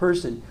the other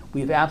person,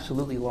 we've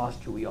absolutely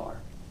lost who we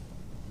are.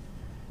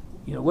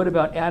 What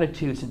about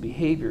attitudes and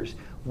behaviors?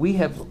 We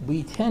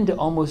tend to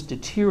almost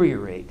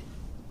deteriorate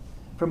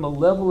from a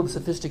level of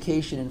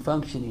sophistication and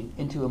functioning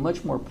into a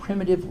much more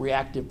primitive,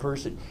 reactive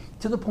person,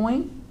 to the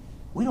point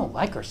we don't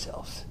like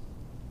ourselves.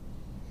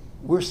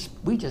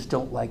 We just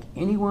don't like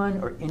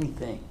anyone or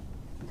anything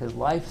because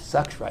life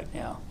sucks right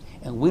now,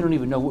 and we don't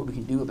even know what we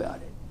can do about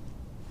it.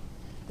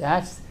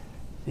 That's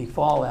the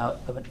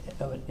fallout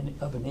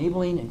of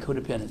enabling and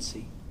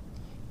codependency.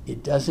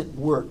 It doesn't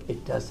work.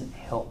 It doesn't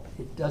help.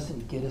 It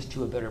doesn't get us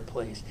to a better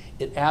place.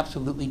 It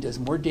absolutely does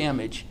more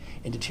damage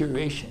and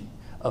deterioration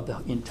of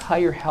the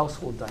entire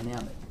household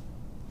dynamic.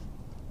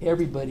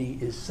 Everybody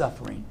is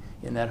suffering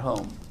in that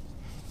home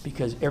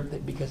because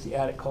the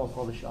addict calls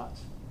all the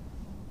shots.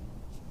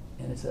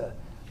 And it's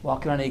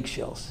walking on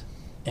eggshells.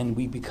 And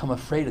we become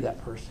afraid of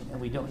that person,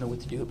 and we don't know what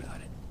to do about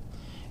it.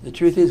 The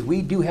truth is,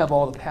 we do have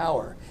all the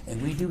power, and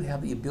we do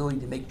have the ability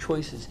to make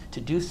choices to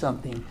do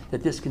something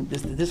that this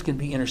can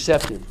be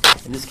intercepted,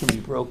 and this can be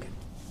broken.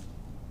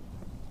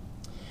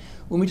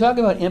 When we talk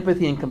about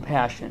empathy and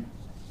compassion,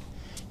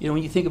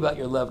 when you think about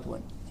your loved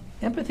one,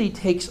 empathy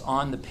takes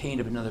on the pain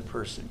of another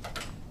person.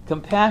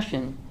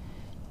 Compassion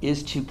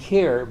is to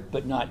care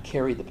but not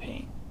carry the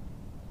pain.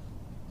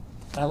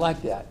 I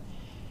like that.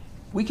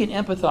 We can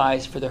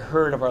empathize for the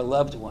hurt of our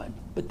loved one,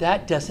 but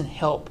that doesn't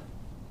help.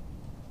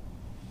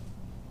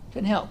 It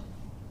doesn't help.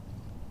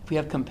 If we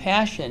have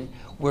compassion,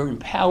 we're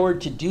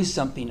empowered to do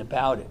something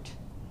about it.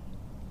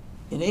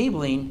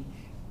 Empathy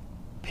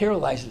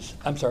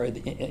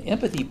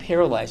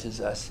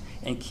paralyzes us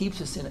and keeps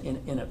us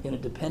in a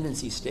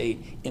dependency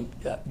state,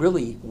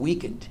 really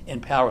weakened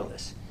and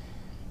powerless.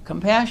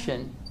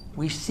 Compassion,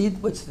 we see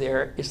what's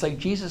there. It's like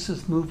Jesus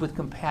was moved with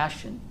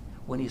compassion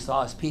when he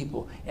saw his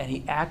people, and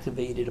he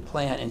activated a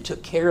plan and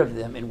took care of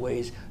them in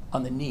ways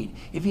on the need.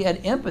 If he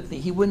had empathy,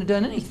 he wouldn't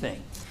have done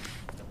anything.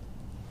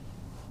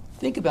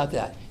 Think about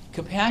that.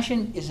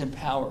 Compassion is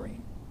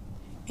empowering.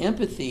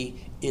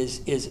 Empathy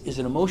is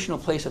an emotional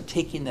place of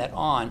taking that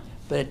on,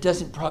 but it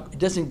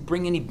doesn't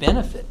bring any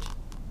benefit.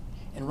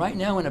 And right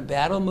now, in a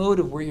battle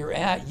mode of where you're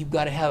at, you've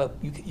got to have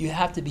you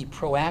have to be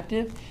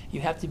proactive.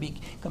 You have to be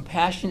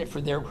compassionate for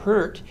their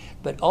hurt,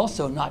 but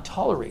also not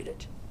tolerate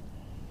it.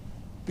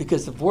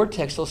 Because the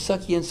vortex will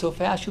suck you in so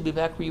fast, you'll be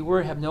back where you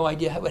were and have no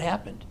idea what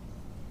happened.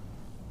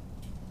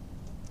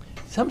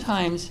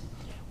 Sometimes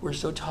we're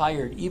so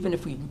tired, even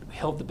if we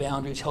held the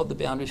boundaries,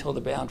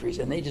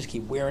 and they just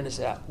keep wearing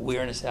us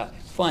out.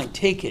 Fine,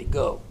 take it,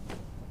 go.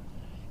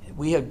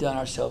 We have done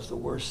ourselves the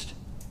worst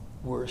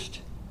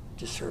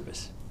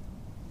disservice.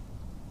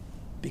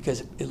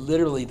 Because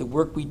literally the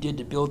work we did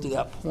to build to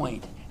that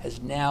point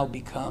has now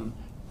become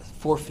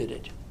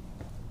forfeited.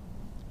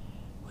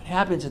 What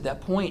happens at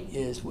that point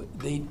is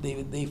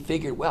they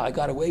figured, wow, I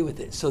got away with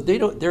it. So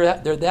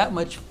they're that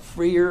much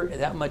freer,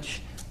 that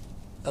much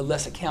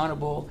less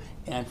accountable,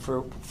 and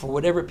for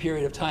whatever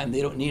period of time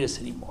they don't need us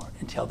anymore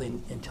until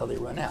they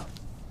run out.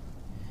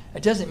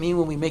 It doesn't mean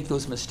when we make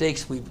those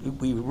mistakes we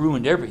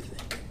ruined everything.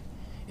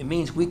 It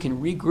means we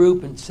can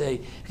regroup and say,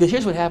 because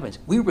here's what happens.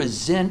 We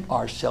resent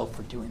ourselves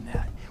for doing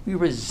that. We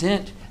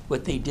resent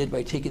what they did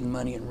by taking the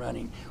money and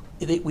running.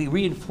 We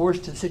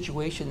reinforced the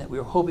situation that we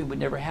were hoping would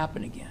never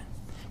happen again.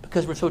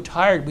 Because we're so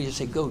tired, we just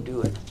say, go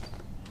do it.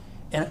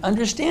 And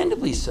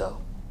understandably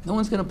so. No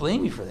one's going to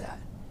blame you for that.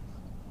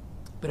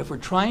 But if we're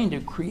trying to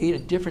create a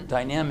different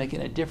dynamic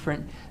and a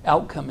different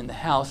outcome in the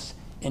house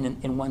and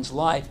in one's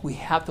life, we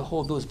have to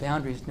hold those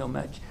boundaries no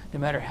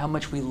matter how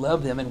much we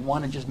love them and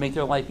want to just make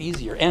their life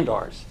easier, and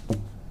ours.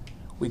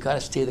 We got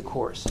to stay the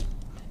course.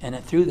 And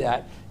through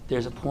that,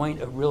 there's a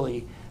point of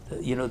really,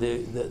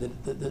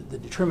 the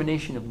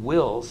determination of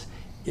wills.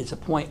 It's a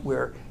point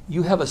where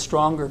you have a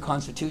stronger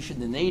constitution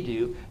than they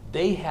do.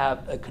 They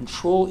have a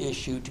control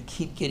issue to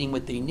keep getting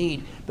what they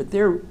need, but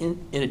they're in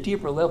a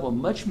deeper level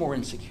much more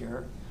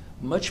insecure,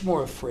 much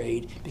more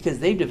afraid, because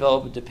they've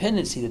developed a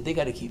dependency that they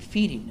got to keep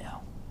feeding now.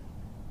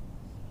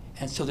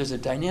 And so there's a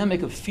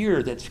dynamic of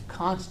fear that's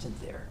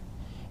constant there.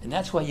 And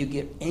that's why you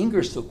get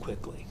anger so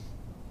quickly.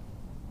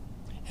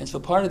 And so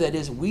part of that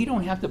is we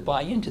don't have to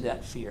buy into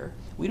that fear.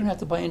 We don't have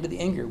to buy into the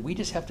anger. We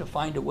just have to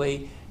find a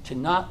way to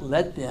not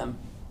let them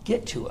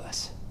get to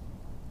us.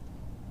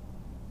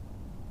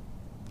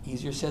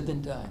 Easier said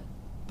than done.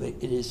 But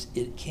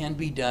it can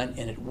be done,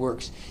 and it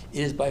works.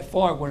 It is by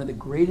far one of the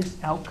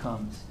greatest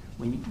outcomes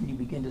when you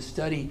begin to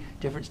study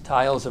different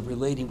styles of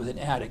relating with an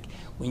addict.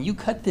 When you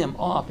cut them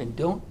off and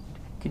don't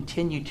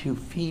continue to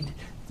feed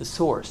the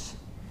source,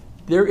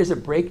 there is a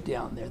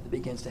breakdown there that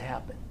begins to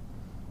happen,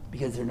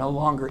 because they're no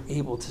longer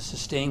able to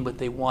sustain what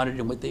they wanted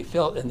and what they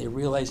felt, and they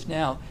realize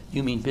now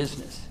you mean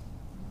business.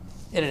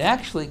 And it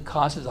actually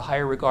causes a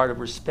higher regard of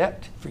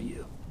respect for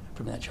you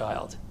from that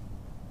child.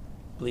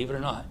 Believe it or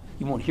not.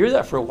 You won't hear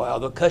that for a while.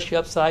 They'll cuss you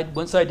upside,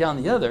 one side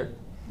down the other.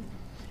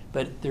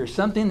 But there's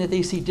something that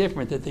they see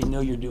different that they know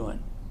you're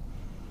doing.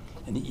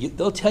 And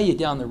they'll tell you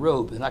down the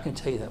road, but they're not going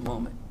to tell you that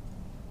moment.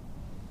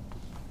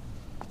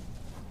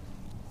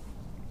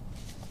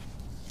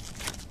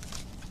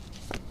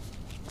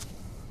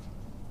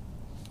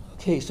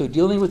 Okay, so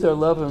dealing with our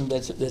loved one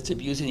that's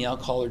abusing the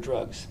alcohol or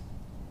drugs.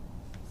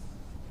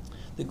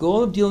 The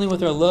goal of dealing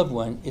with our loved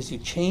one is to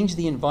change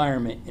the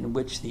environment in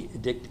which the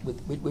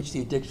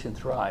addiction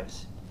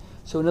thrives.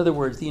 So in other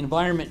words, the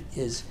environment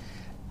is,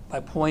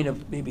 by point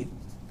of maybe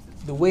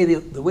the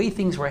way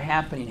things were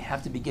happening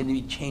have to begin to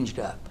be changed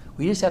up.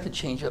 We just have to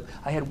change up.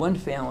 I had one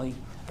family,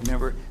 I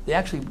remember, they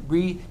actually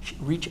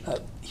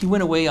he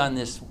went away on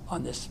this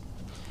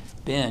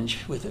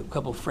binge with a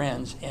couple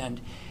friends,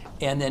 and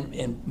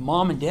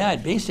mom and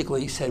dad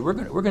basically said, we're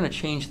going to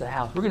change the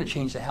house. We're going to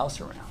change the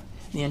house around.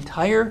 The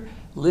entire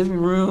living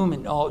room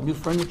and all new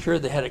furniture,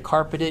 they had it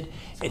carpeted,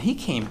 and he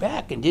came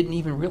back and didn't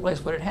even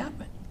realize what had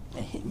happened.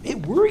 And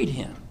it worried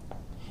him,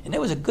 and that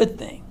was a good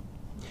thing,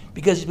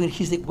 because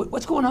he's like,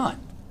 what's going on?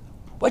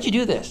 Why'd you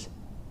do this?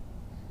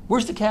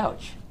 Where's the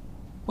couch?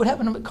 What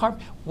happened to the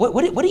carpet?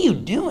 What are you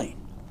doing?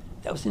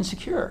 That was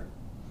insecure.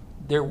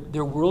 Their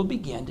world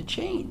began to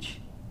change.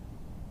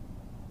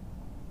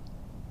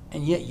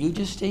 And yet you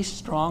just stay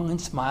strong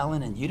and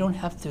smiling, and you don't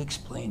have to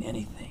explain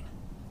anything.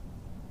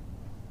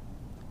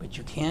 But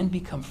you can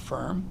become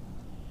firm,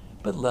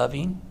 but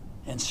loving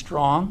and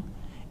strong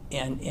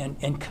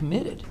and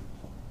committed.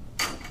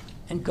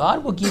 And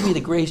God will give you the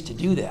grace to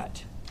do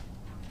that.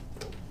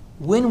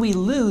 When we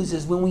lose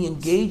is when we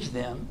engage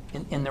them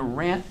in the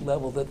rant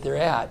level that they're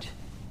at.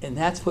 And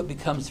that's what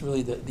becomes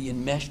really the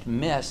enmeshed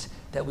mess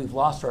that we've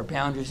lost our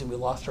boundaries and we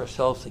lost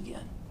ourselves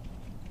again.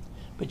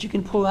 But you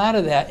can pull out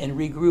of that and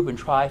regroup and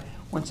try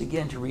once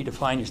again to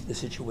redefine the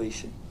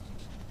situation.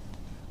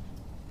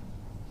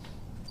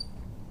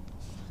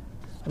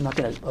 We're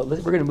going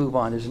to move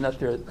on. There's enough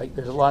there.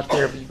 There's a lot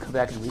there, but you can come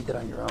back and read that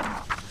on your own.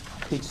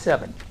 Page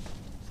 7.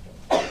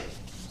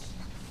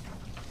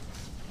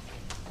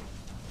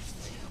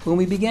 When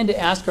we begin to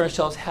ask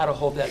ourselves how to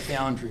hold that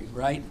boundary,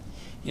 right?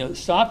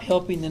 Stop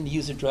helping them to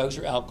use the drugs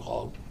or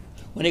alcohol.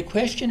 When a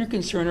question or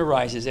concern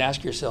arises,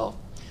 ask yourself,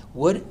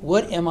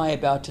 What am I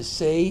about to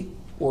say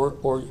or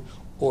do?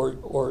 Or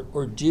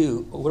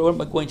what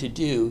am I going to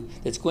do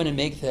that's going to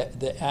make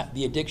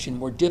the addiction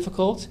more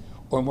difficult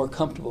or more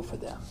comfortable for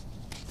them?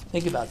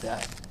 Think about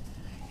that.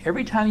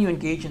 Every time you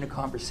engage in a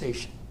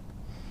conversation,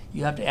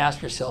 you have to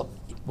ask yourself,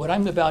 what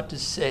I'm about to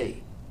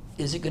say,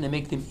 is it going to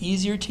make them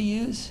easier to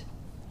use,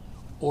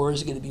 or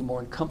is it going to be more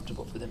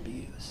uncomfortable for them to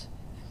use?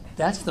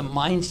 That's the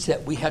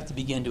mindset we have to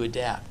begin to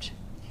adapt.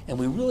 And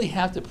we really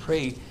have to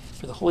pray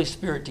for the Holy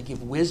Spirit to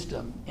give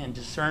wisdom and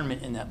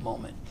discernment in that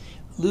moment.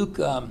 Luke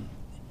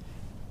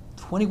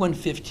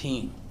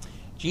 21:15,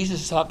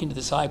 Jesus is talking to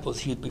the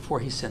disciples before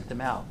he sent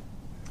them out.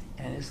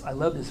 And I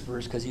love this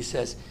verse because he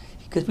says,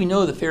 because we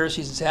know the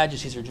Pharisees and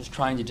Sadducees are just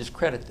trying to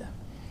discredit them.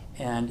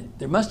 And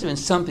there must have been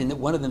something that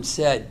one of them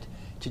said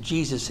to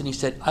Jesus, and he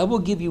said, I will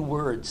give you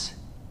words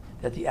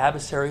that the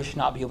adversary should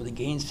not be able to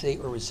gainsay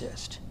or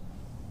resist.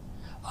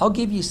 I'll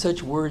give you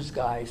such words,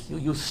 guys,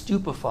 you'll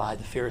stupefy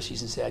the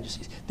Pharisees and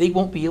Sadducees. They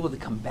won't be able to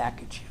come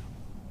back at you.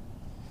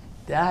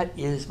 That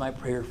is my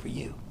prayer for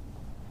you.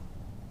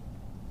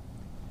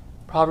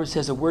 Proverbs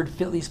says, a word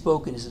fitly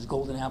spoken is as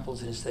golden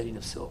apples in a setting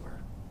of silver.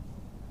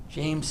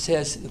 James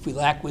says, if we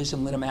lack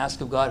wisdom, let him ask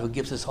of God, who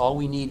gives us all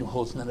we need and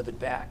holds none of it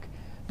back.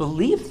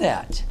 Believe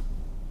that.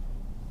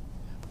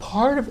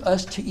 Part of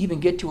us to even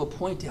get to a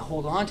point to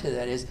hold on to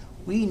that is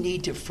we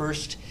need to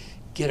first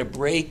get a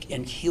break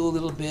and heal a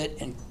little bit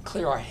and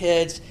clear our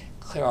heads,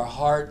 clear our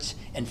hearts,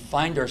 and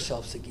find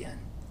ourselves again.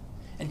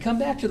 And come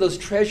back to those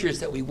treasures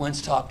that we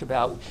once talked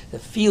about, the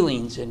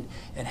feelings and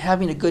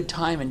having a good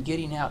time and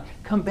getting out.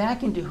 Come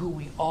back into who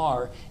we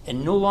are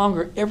and no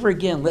longer ever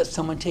again let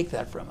someone take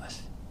that from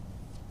us.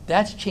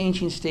 That's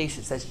changing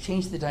stasis. That's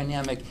changed the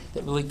dynamic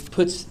that really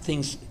puts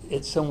things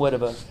at somewhat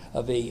of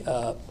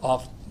a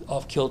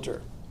off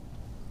kilter.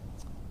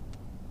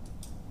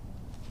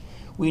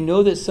 We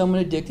know that someone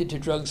addicted to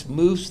drugs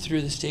moves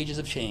through the stages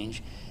of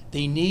change.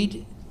 They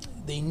need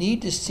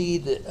to see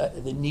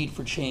the need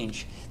for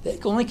change.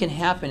 That only can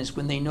happen is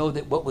when they know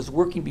that what was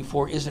working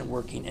before isn't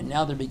working, and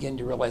now they're beginning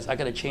to realize, I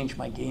got to change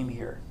my game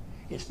here.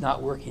 It's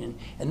not working,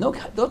 and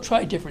they'll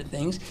try different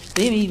things.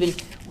 They may even,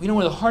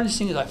 one of the hardest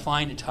things I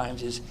find at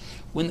times is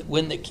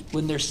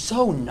when they're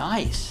so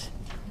nice.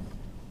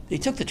 They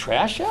took the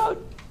trash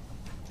out.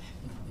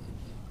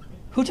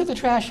 Who took the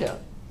trash out?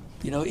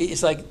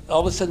 It's like all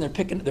of a sudden they're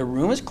picking, their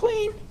room is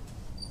clean.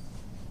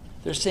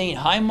 They're saying,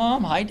 hi,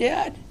 Mom, hi,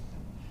 Dad.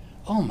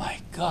 Oh, my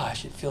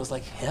gosh, it feels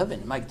like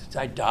heaven. Did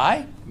I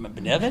die? Am I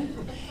in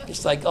heaven?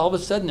 It's like all of a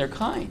sudden they're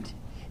kind.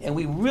 And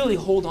we really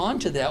hold on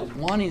to that,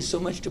 wanting so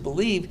much to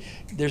believe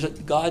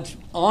God's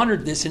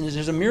honored this and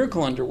there's a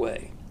miracle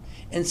underway.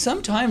 And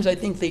sometimes I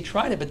think they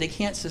tried it, but they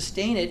can't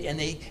sustain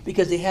it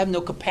because they have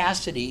no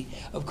capacity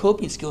of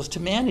coping skills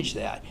to manage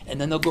that. And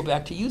then they'll go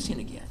back to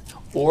using again.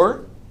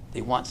 Or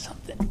they want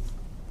something.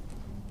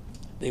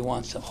 They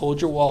want some.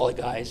 Hold your wallet,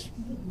 guys.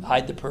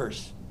 Hide the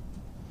purse.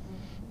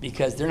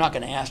 Because they're not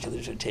going to ask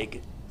others to take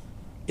it.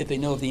 If they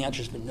know if the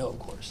answer's been no, of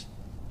course.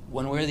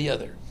 One way or the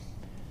other.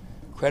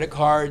 Credit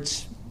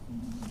cards,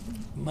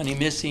 money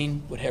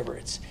missing, whatever.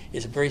 It's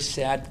a very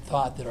sad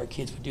thought that our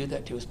kids would do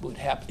that to us, but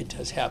it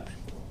does happen.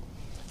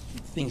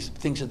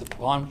 Things at the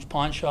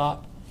pawn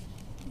shop,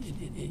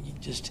 it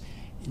just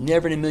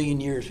never in a million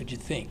years would you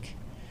think.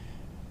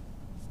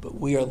 But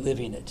we are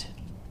living it.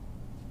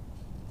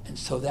 And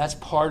so that's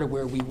part of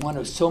where we want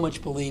to so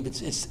much believe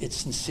it's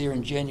sincere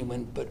and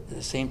genuine, but at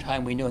the same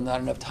time we know not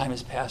enough time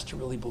has passed to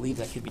really believe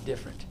that could be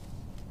different.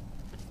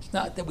 It's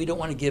not that we don't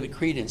want to give it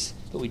credence,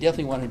 but we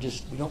definitely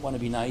we don't want to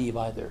be naive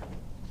either.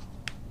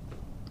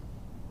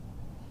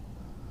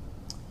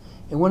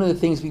 And one of the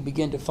things we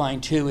begin to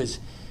find too is,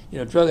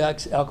 drug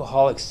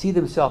alcoholics see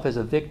themselves as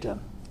a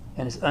victim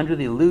and is under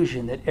the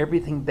illusion that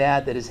everything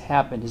bad that has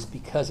happened is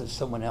because of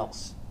someone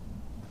else,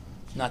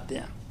 not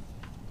them.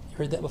 You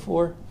heard that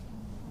before?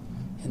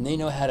 And they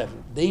know how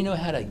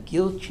to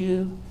guilt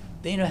you.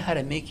 They know how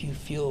to make you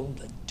feel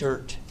like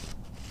dirt.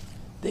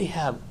 They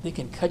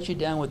can cut you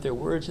down with their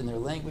words and their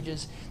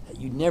languages that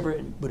you never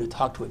would have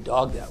talked to a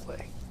dog that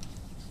way.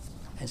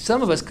 And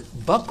some of us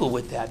buckle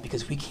with that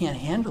because we can't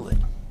handle it.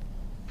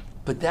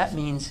 But that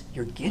means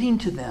you're getting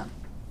to them.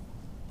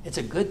 It's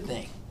a good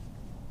thing.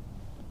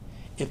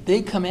 If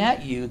they come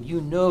at you,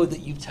 you know that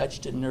you've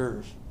touched a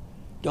nerve.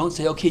 Don't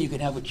say, okay, you can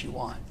have what you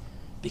want,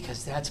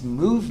 because that's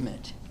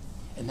movement.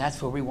 And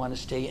that's where we want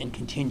to stay and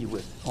continue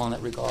with on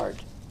that regard.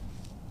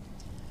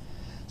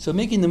 So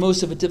making the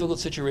most of a difficult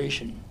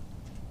situation.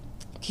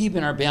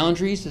 Keeping our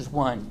boundaries is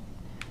one.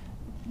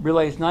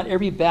 Realize not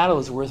every battle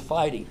is worth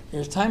fighting.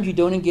 There's times you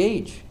don't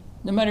engage.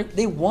 No matter,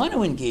 they want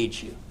to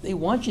engage you. They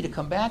want you to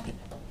come back.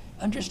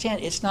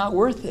 Understand, it's not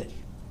worth it.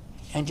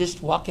 And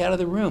just walk out of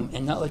the room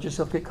and not let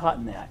yourself get caught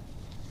in that.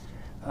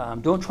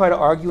 Don't try to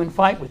argue and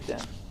fight with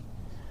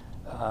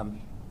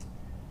them.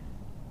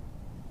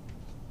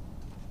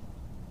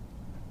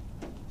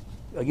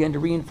 Again, to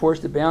reinforce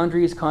the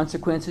boundaries,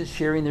 consequences,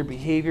 sharing their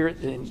behavior.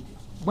 And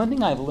one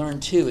thing I've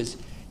learned too is,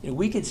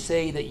 we could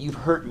say that you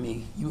hurt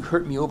me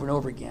over and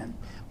over again.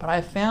 But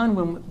I found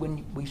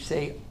when we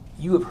say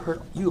you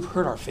have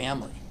hurt our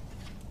family,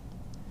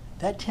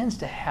 that tends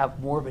to have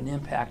more of an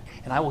impact.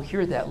 And I will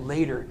hear that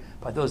later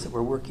by those that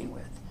we're working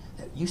with.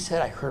 That you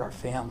said I hurt our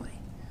family.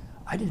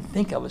 I didn't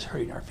think I was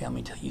hurting our family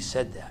until you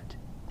said that.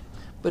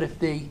 But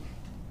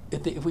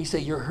if we say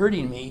you're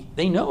hurting me,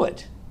 they know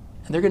it.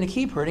 And they're going to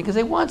keep hurting because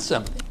they want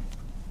something.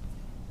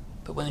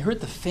 But when they hurt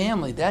the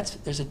family,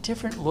 there's a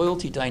different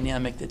loyalty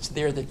dynamic that's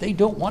there that they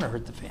don't want to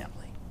hurt the family.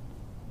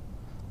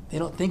 They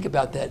don't think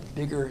about that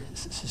bigger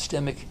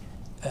systemic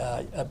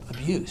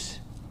abuse,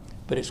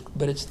 but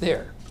it's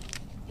there.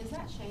 Is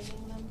that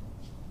shaming them?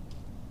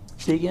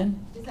 Say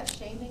again? Is that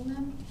shaming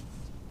them?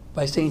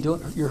 By saying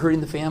you're hurting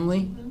the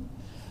family? Mm-hmm.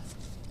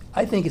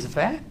 I think it's a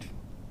fact.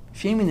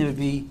 Shaming them would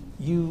be,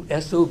 you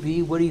SOB,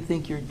 what do you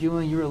think you're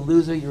doing? You're a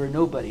loser, you're a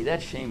nobody.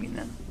 That's shaming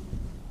them.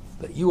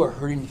 But you are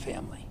hurting the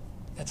family.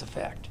 That's a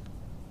fact.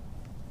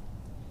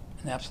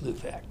 An absolute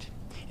fact.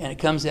 And it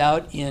comes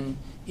out in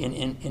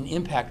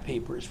impact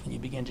papers when you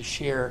begin to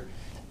share,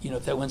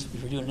 if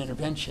you're doing an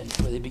intervention,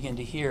 where they begin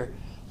to hear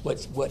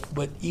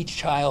what each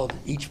child,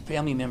 each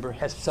family member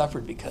has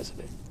suffered because of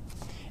it.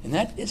 And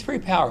that is very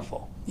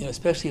powerful,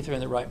 especially if they're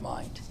in the right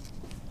mind.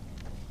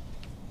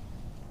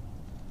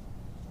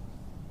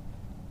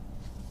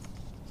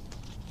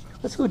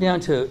 Let's go down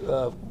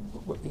to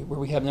where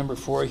we have number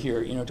 4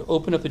 here, to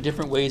open up the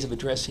different ways of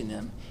addressing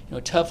them.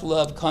 Tough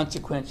love,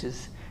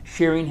 consequences,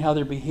 sharing how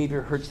their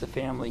behavior hurts the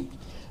family.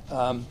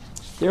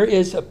 There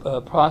is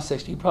a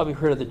process, you've probably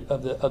heard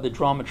of the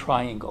drama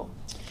triangle.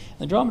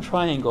 The drama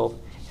triangle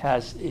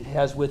has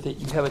with it,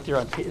 you have it there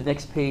on the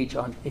next page,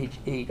 on page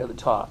 8 of the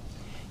top.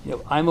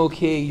 I'm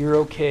okay, you're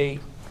okay.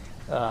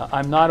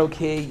 I'm not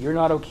okay, you're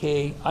not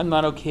okay. I'm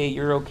not okay,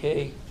 you're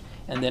okay.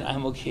 And then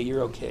I'm okay,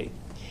 you're okay.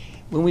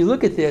 When we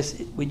look at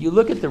this, when you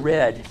look at the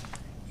red,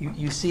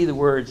 you see the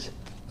words,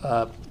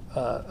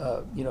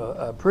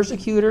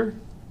 persecutor,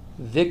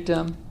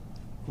 victim,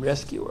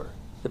 rescuer.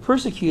 The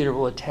persecutor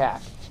will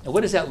attack. And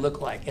what does that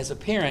look like? As a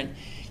parent,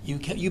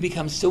 you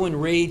become so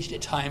enraged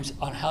at times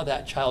on how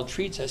that child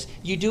treats us,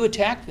 you do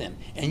attack them.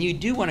 And you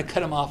do want to cut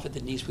them off at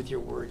the knees with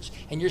your words.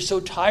 And you're so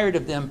tired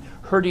of them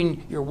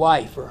hurting your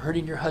wife or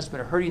hurting your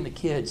husband or hurting the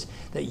kids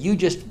that you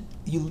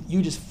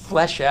just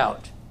flesh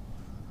out.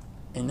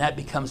 And that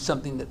becomes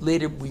something that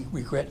later we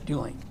regret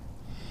doing.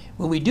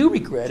 When we do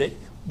regret it,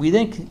 we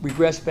then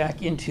regress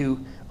back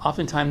into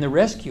oftentimes the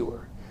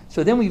rescuer.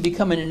 So then we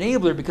become an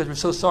enabler because we're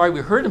so sorry we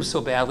hurt them so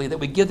badly that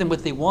we give them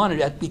what they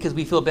wanted because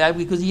we feel bad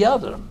because we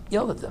yelled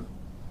at them.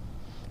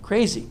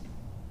 Crazy,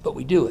 but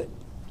we do it.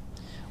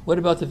 What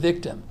about the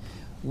victim?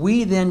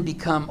 We then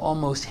become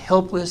almost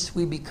helpless,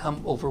 we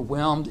become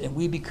overwhelmed, and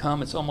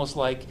it's almost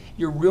like,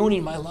 you're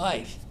ruining my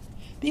life.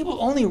 People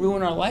only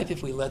ruin our life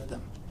if we let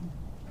them.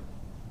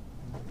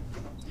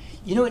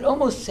 It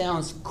almost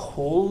sounds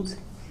cold,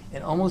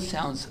 it almost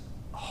sounds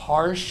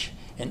harsh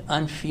and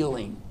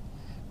unfeeling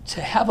to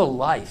have a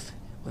life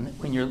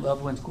when your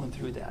loved one's going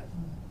through that.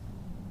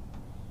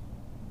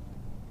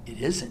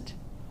 It isn't.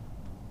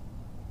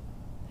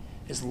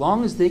 As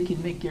long as they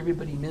can make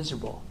everybody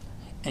miserable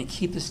and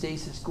keep the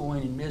stasis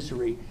going in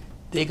misery,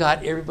 they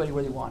got everybody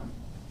where they want them.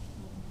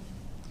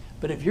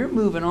 But if you're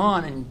moving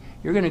on and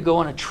you're going to go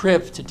on a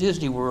trip to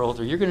Disney World,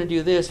 or you're going to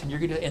do this, and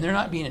they're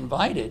not being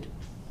invited,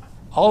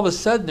 all of a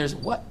sudden there's,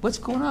 what's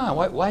going on?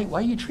 Why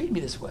are you treating me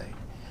this way?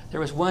 There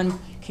was one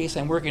case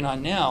I'm working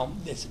on now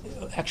that's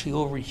actually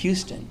over in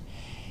Houston,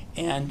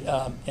 and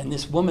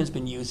this woman's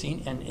been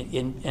using,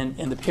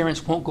 and the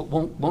parents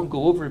won't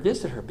go over to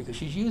visit her because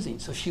she's using.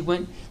 So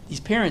these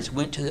parents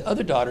went to the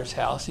other daughter's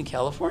house in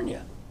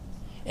California,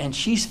 and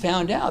she's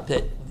found out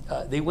that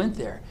they went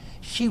there.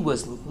 She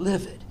was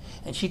livid,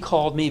 and she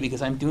called me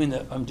because I'm doing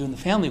the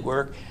family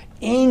work,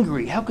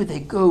 angry. How could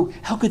they go?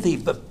 How could they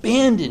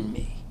abandon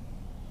me?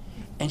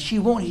 And she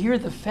won't hear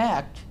the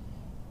fact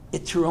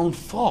it's her own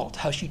fault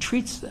how she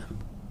treats them.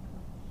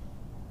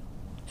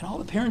 And all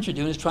the parents are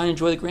doing is trying to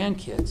enjoy the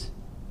grandkids.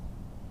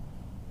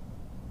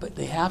 But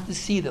they have to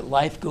see that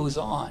life goes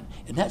on,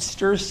 and that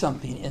stirs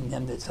something in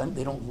them that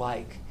they don't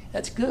like.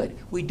 That's good.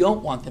 We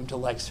don't want them to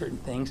like certain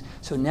things.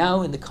 So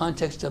now in the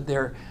context of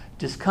their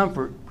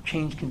discomfort,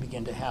 change can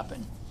begin to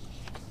happen.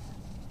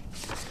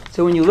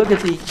 So when you look at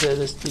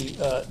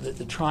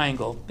the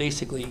triangle,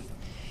 basically,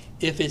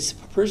 if it's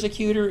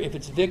persecutor, if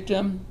it's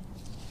victim,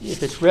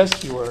 if it's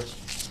rescuer,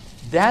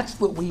 that's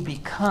what we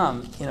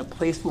become in a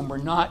place when we're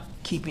not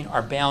keeping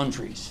our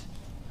boundaries,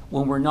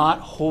 when we're not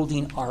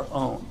holding our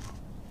own.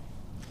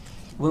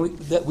 When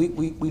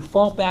we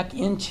fall back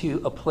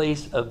into a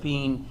place of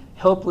being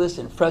helpless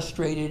and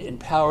frustrated and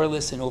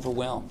powerless and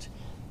overwhelmed.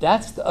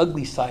 That's the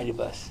ugly side of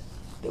us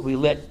that we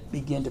let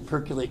begin to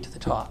percolate to the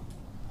top.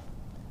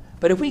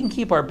 But if we can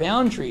keep our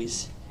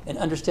boundaries and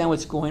understand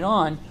what's going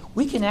on,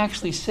 we can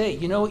actually say,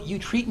 you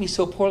treat me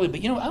so poorly,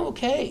 but I'm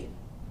okay.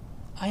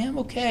 I am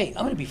okay.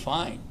 I'm going to be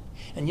fine.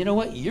 And you know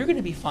what? You're going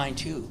to be fine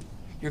too.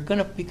 You're going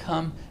to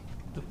become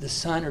the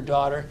son or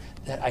daughter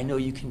that I know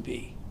you can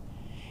be.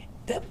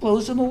 That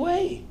blows them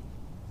away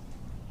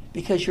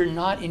because you're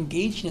not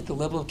engaging at the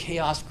level of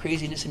chaos,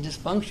 craziness, and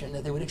dysfunction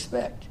that they would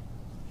expect.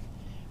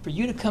 For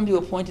you to come to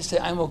a point to say,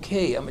 I'm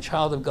okay, I'm a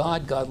child of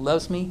God, God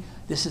loves me,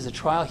 This is a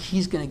trial.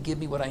 He's going to give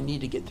me what I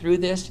need to get through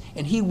this,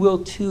 and he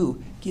will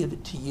too give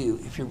it to you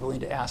if you're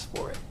willing to ask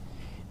for it.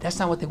 That's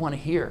not what they want to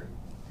hear.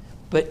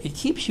 But it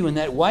keeps you in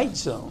that white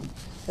zone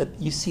that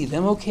you see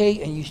them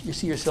okay and you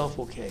see yourself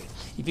okay.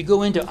 If you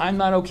go into I'm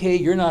not okay,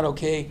 you're not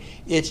okay,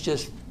 it's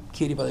just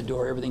Katie by the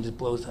door, everything just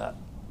blows up.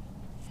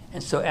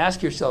 And so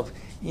ask yourself,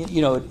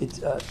 it's,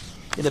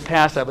 in the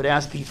past I would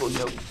ask people,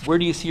 where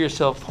do you see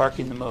yourself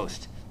parking the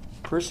most?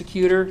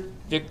 Persecutor,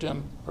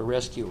 victim, or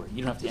rescuer?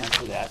 You don't have to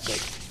answer that,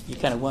 but you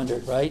kind of wonder,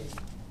 right?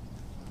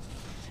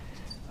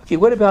 Okay,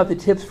 what about the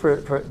tips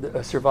for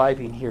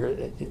surviving here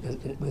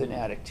with an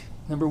addict?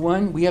 Number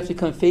one, we have to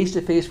come face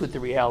to face with the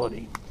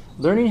reality.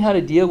 Learning how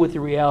to deal with the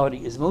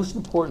reality is the most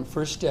important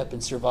first step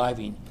in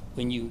surviving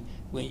when you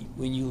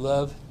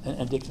love an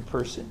addicted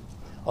person.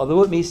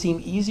 Although it may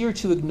seem easier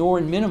to ignore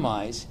and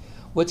minimize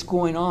what's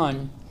going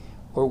on,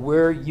 or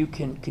where you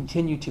can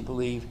continue to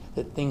believe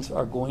that things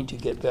are going to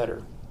get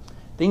better.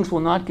 Things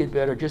will not get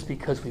better just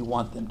because we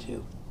want them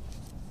to.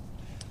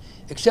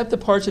 Accept the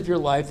parts of your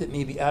life that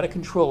may be out of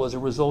control as a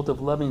result of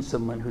loving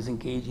someone who's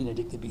engaging in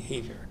addictive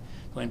behavior.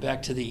 Going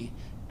back to the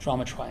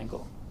trauma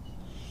triangle.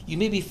 You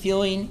may be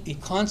feeling a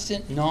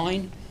constant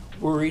gnawing,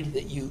 worrying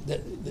that you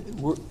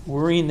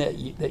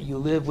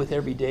live with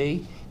every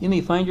day. You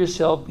may find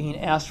yourself being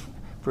asked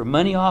for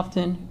money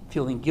often,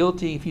 feeling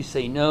guilty if you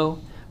say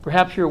no.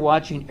 Perhaps you're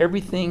watching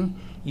everything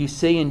you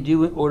say and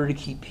do in order to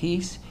keep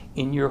peace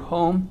in your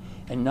home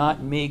and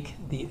not make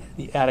the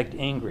addict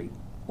angry.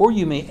 Or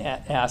you may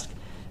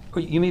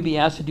be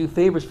asked to do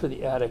favors for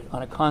the addict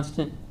on a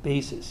constant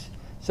basis,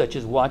 such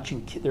as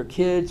watching their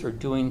kids or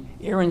doing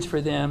errands for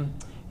them,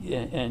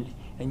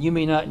 and you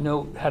may not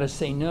know how to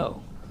say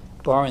no.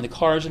 Borrowing the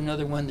car is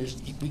another one.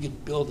 We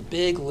could build a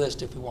big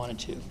list if we wanted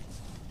to.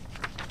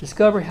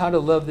 Discover how to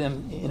love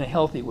them in a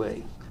healthy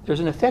way. There's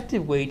an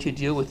effective way to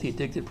deal with the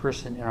addicted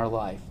person in our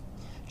life,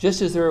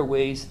 just as there are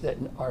ways that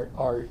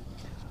are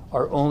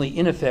only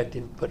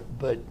ineffective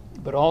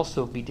but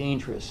also be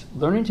dangerous.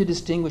 Learning to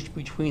distinguish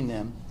between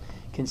them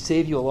can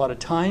save you a lot of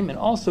time and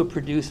also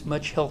produce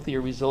much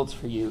healthier results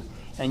for you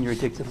and your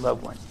addicted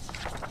loved one.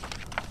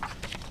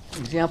 An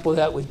example of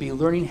that would be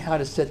learning how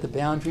to set the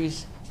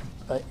boundaries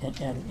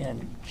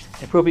and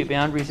appropriate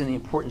boundaries and the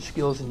important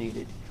skills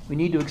needed. We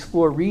need to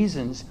explore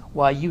reasons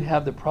why you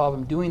have the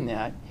problem doing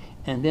that,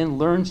 and then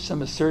learn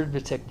some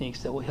assertive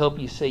techniques that will help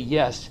you say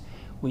yes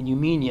when you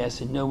mean yes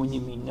and no when you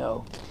mean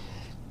no.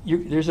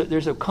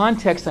 There's a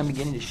context I'm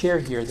beginning to share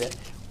here that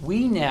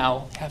we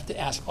now have to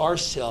ask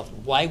ourselves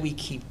why we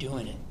keep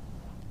doing it.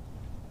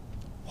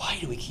 Why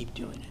do we keep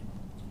doing it?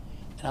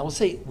 And I will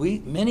say,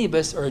 many of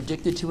us are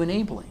addicted to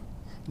enabling.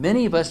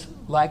 Many of us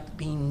like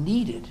being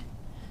needed.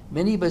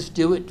 Many of us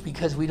do it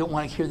because we don't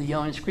want to hear the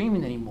yelling and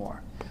screaming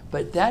anymore.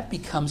 But that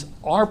becomes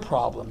our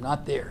problem,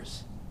 not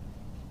theirs.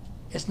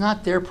 It's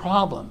not their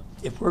problem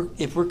if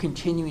we're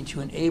continuing to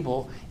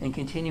enable and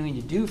continuing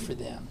to do for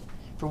them.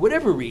 For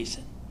whatever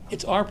reason,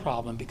 it's our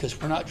problem because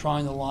we're not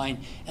drawing the line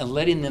and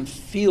letting them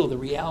feel the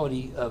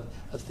reality of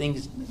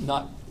things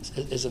not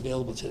as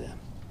available to them.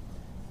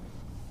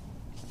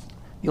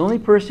 The only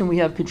person we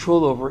have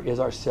control over is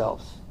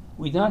ourselves.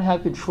 We do not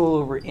have control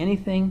over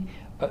anything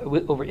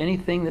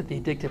that the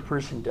addicted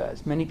person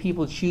does. Many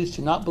people choose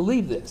to not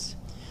believe this,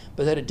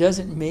 but that it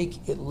doesn't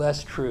make it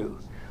less true.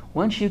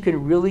 Once you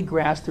can really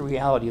grasp the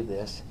reality of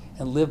this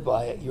and live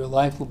by it, your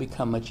life will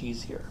become much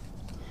easier.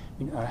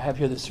 I have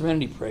here the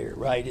serenity prayer,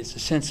 right? It's a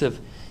sense of,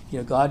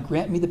 God,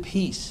 grant me the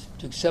peace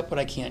to accept what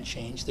I can't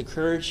change, the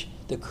courage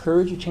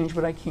to change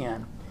what I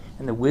can,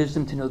 and the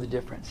wisdom to know the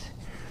difference.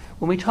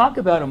 When we talk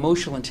about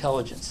emotional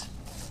intelligence,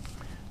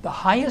 the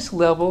highest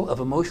level of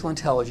emotional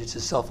intelligence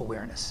is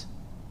self-awareness.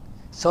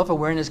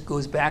 Self-awareness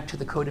goes back to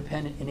the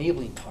codependent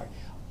enabling part.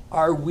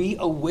 Are we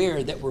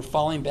aware that we're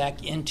falling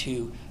back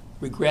into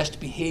regressed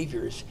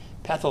behaviors,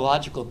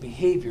 pathological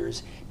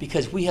behaviors,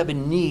 because we have a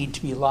need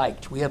to be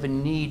liked, we have a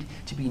need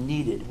to be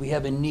needed, we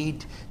have a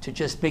need to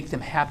just make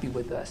them happy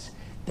with us?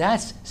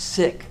 That's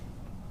sick.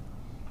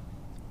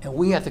 And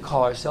we have to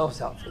call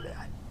ourselves out for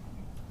that.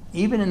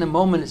 Even in the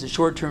moment it's a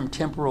short-term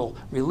temporal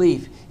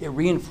relief, it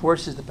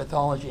reinforces the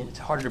pathology and it's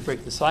harder to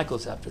break the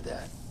cycles after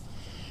that.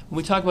 When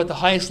we talk about the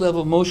highest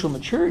level of emotional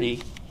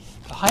maturity,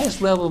 the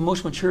highest level of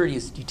emotional maturity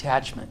is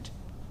detachment.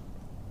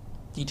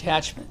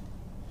 Detachment.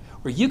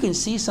 Where you can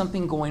see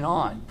something going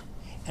on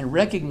and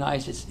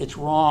recognize it's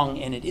wrong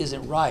and it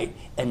isn't right,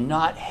 and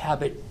not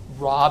have it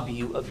rob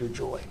you of your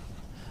joy,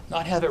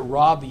 not have it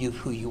rob you of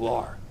who you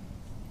are.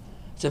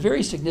 It's a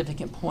very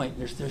significant point.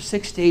 There's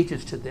 6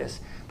 stages to this,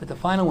 but the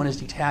final one is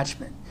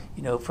detachment.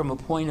 From a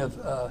point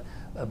of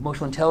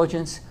emotional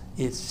intelligence,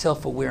 it's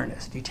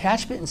self-awareness.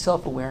 Detachment and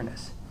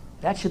self-awareness.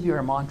 That should be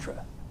our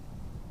mantra.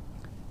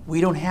 We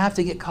don't have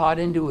to get caught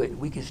into it.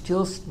 We can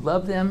still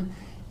love them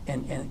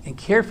and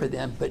care for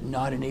them, but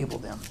not enable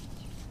them.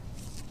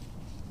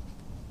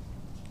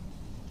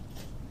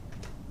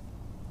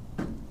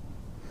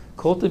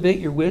 Cultivate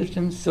your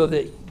wisdom so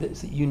that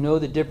you know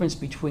the difference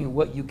between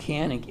what you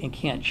can and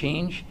can't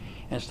change,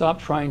 and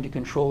stop trying to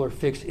control or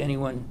fix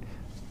anyone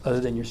other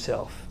than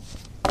yourself.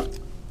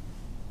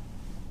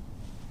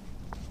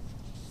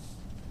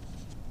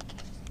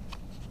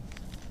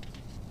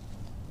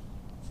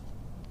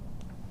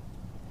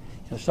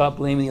 Stop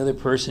blaming the other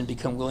person,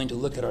 become willing to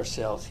look at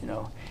ourselves,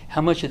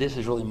 How much of this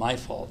is really my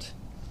fault?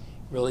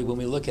 Really, when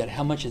we look at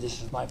how much of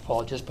this is my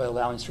fault just by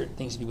allowing certain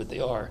things to be what they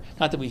are.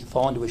 Not that we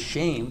fall into a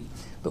shame,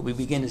 but we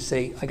begin to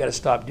say, I got to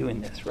stop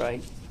doing this,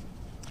 right?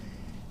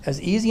 As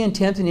easy and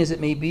tempting as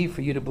it may be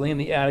for you to blame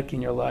the addict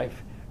in your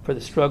life for the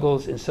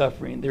struggles and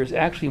suffering, there's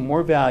actually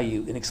more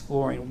value in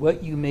exploring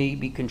what you may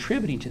be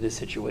contributing to this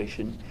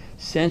situation,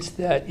 since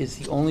that is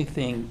the only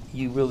thing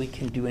you really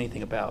can do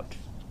anything about.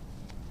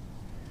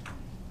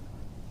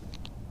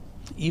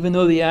 Even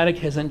though the addict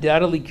has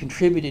undoubtedly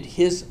contributed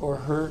his or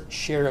her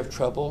share of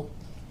trouble,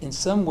 in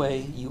some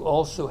way you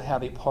also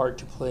have a part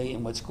to play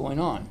in what's going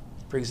on.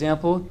 For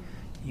example,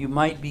 you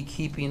might be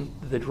keeping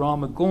the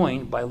drama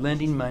going by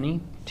lending money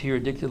to your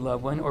addicted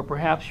loved one, or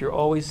perhaps you're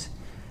always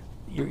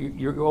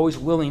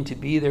willing to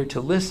be there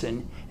to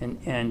listen,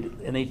 and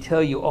they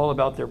tell you all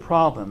about their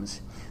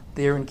problems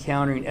they're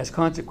encountering as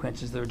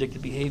consequences of their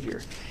addictive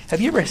behavior. Have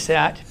you ever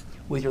sat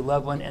with your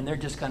loved one and they're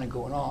just kind of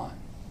going on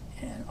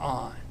and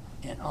on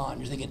and on?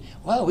 You're thinking,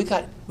 well, we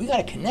got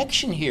a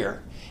connection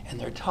here. And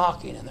they're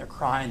talking and they're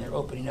crying, they're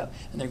opening up,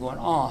 and they're going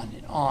on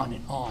and on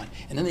and on.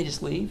 And then they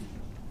just leave.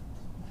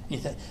 And you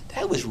thought,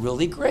 that was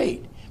really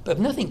great. But if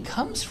nothing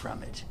comes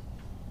from it,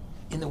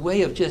 in the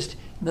way of just,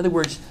 in other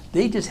words,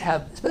 they just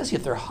have, especially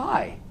if they're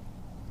high,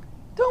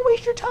 don't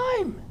waste your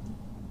time.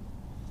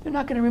 They're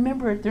not going to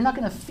remember it. They're not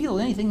going to feel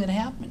anything that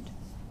happened.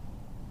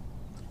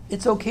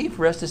 It's okay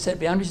for us to set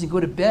boundaries and go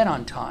to bed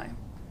on time.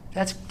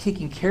 That's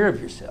taking care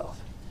of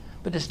yourself.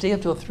 But to stay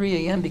up till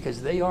 3 a.m.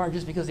 because they are,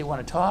 just because they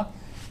want to talk,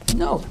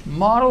 no,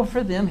 model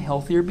for them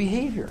healthier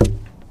behavior.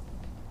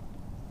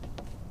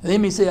 They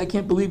may say, I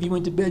can't believe you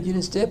went to bed, you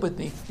didn't stay up with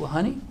me. Well,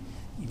 honey,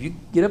 if you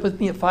get up with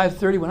me at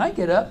 5:30 when I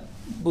get up,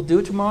 we'll do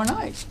it tomorrow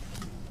night.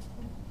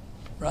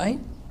 Right?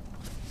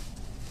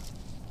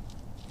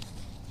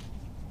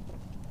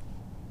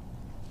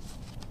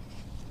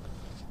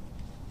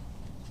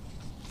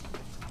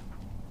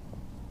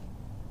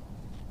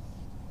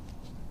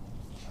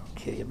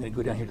 Okay, I'm going to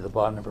go down here to the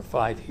bottom, number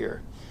 5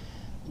 here.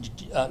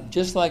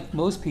 Just like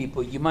most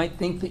people, you might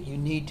think that you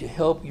need to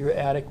help your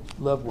addict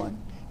loved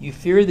one. You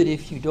fear that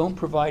if you don't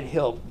provide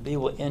help, they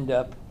will end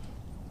up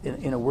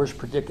in a worse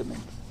predicament.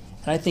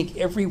 And I think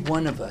every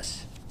one of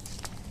us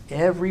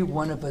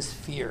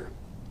fear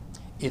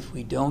if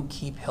we don't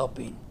keep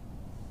helping,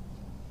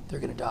 they're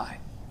going to die.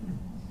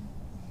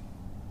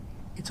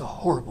 It's a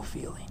horrible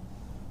feeling.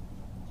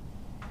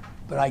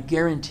 But I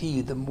guarantee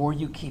you, the more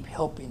you keep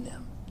helping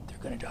them, they're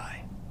going to die.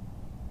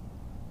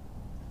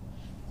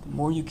 The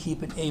more you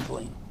keep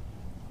enabling,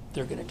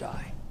 they're going to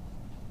die.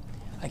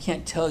 I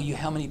can't tell you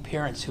how many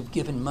parents who've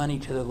given money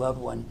to their loved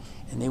one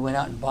and they went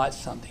out and bought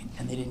something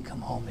and they didn't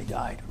come home, they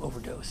died,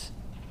 overdose.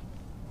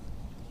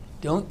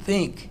 Don't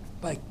think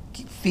by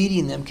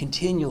feeding them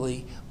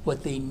continually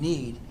what they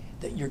need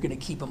that you're going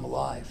to keep them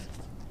alive.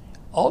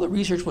 All the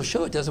research will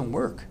show it doesn't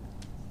work.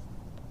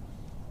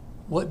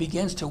 What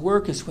begins to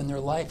work is when their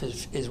life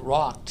is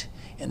rocked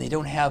and they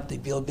don't have the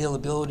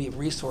availability of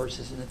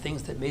resources and the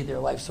things that made their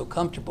life so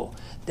comfortable.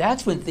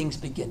 That's when things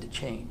begin to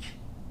change.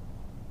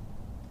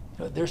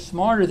 They're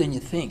smarter than you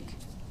think.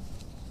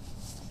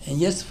 And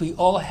yes, we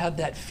all have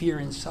that fear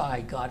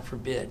inside, God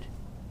forbid.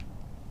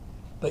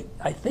 But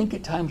I think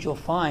at times you'll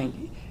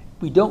find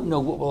we don't know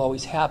what will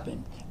always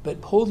happen,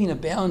 but holding a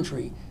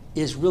boundary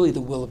is really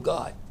the will of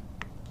God.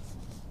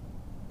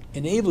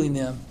 Enabling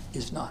them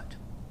is not.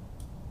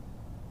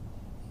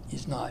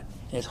 Is not.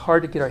 And it's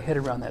hard to get our head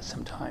around that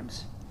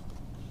sometimes.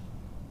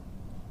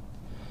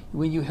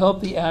 When you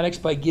help the addicts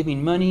by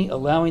giving money,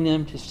 allowing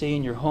them to stay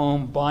in your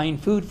home, buying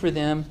food for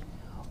them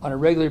on a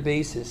regular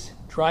basis,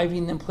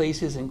 driving them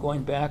places and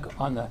going back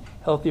on the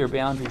healthier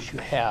boundaries you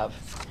have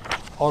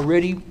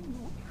already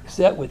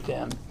set with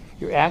them,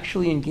 you're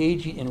actually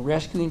engaging in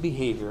rescuing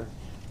behavior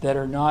that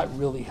are not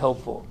really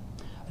helpful.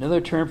 Another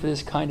term for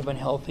this kind of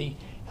unhealthy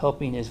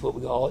helping is what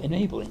we call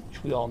enabling,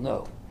 which we all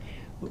know.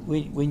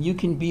 When you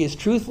can be as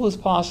truthful as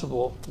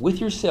possible with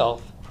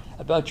yourself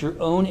about your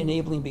own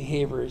enabling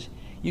behaviors,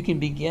 you can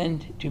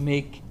begin to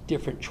make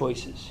different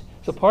choices.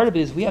 So part of it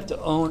is we have to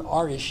own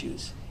our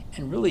issues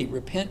and really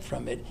repent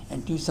from it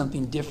and do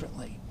something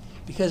differently.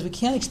 Because we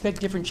can't expect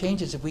different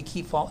changes if we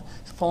keep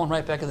falling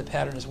right back in the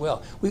pattern as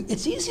well.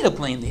 It's easy to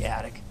blame the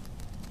addict.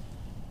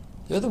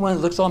 They're the one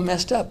that looks all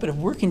messed up, but if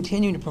we're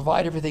continuing to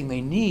provide everything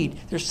they need,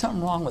 there's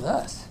something wrong with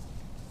us.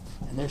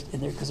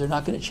 Because they're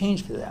not going to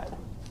change for that.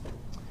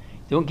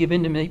 Don't give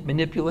in to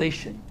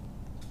manipulation.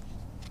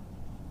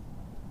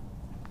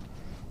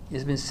 It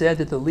has been said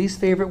that the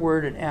least favorite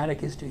word an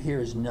addict is to hear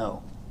is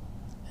no.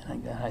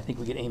 And I think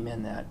we can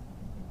amen that.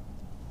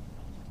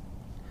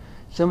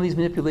 Some of these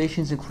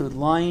manipulations include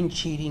lying,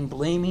 cheating,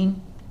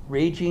 blaming,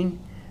 raging,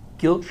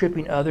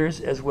 guilt-tripping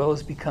others, as well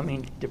as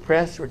becoming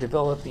depressed or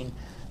developing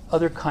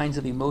other kinds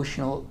of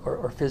emotional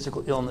or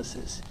physical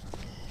illnesses.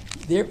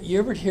 You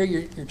ever hear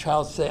your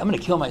child say, I'm going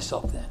to kill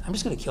myself then. I'm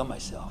just going to kill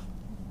myself.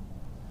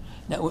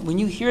 Now, when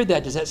you hear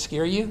that, does that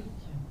scare you?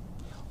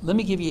 Let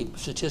me give you a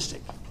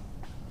statistic.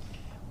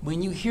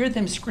 When you hear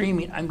them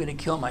screaming, I'm going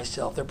to kill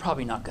myself, they're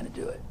probably not going to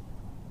do it.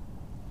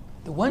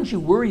 The ones you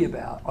worry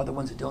about are the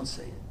ones that don't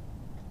say it,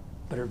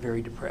 but are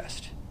very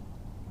depressed.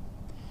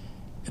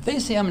 If they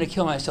say, I'm going to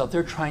kill myself,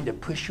 they're trying to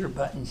push your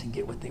buttons and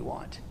get what they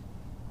want.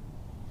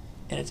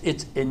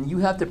 And and you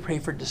have to pray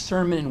for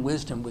discernment and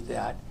wisdom with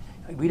that.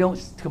 We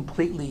don't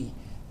completely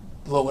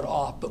blow it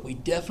off, but we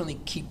definitely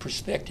keep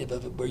perspective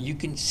of it where you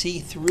can see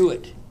through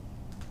it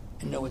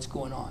and know what's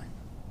going on.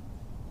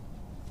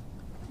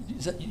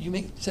 Does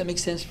that make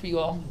sense for you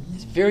all?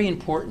 It's very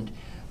important.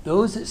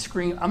 Those that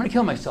scream, I'm going to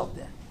kill myself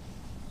then,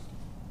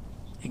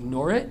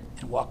 ignore it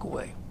and walk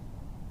away.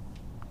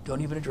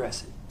 Don't even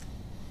address it.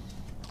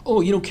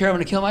 Oh, you don't care I'm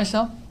going to kill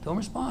myself? Don't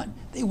respond.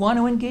 They want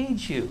to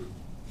engage you.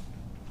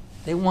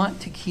 They want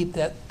to keep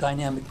that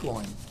dynamic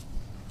going.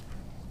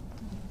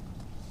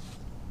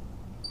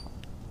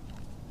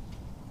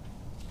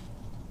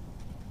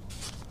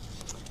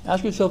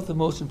 Ask yourself the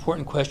most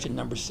important question,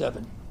 number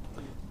 7.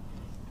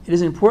 It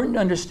is important to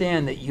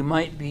understand that you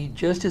might be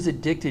just as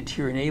addicted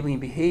to your enabling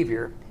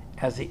behavior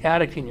as the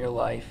addict in your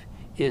life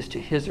is to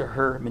his or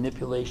her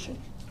manipulation.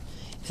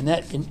 And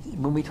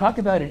when we talk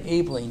about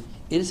enabling,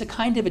 it is a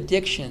kind of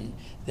addiction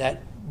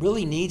that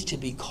really needs to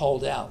be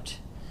called out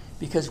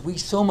because we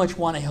so much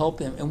want to help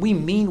them and we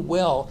mean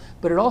well,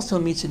 but it also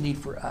meets a need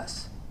for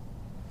us.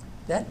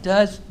 That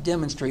does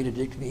demonstrate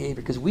addictive behavior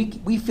because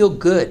we feel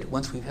good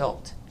once we've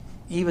helped,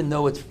 even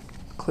though it's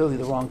clearly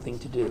the wrong thing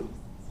to do.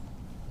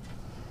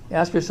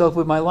 Ask yourself,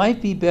 would my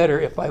life be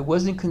better if I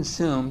wasn't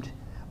consumed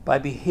by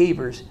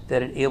behaviors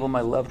that enable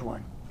my loved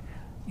one?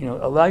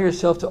 Allow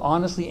yourself to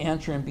honestly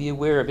answer and be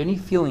aware of any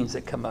feelings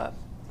that come up.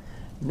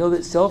 Know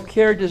that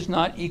self-care does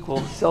not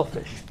equal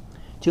selfish.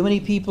 Too many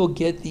people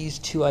get these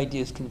two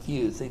ideas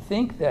confused. They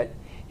think that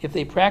if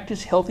they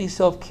practice healthy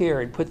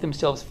self-care and put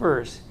themselves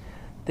first,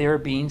 they are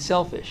being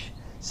selfish.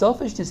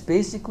 Selfishness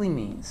basically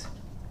means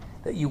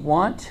that you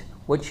want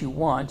what you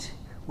want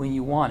when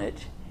you want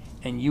it,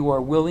 and you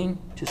are willing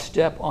to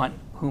step on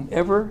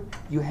whomever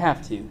you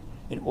have to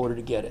in order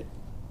to get it.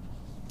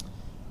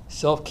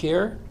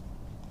 Self-care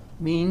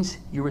means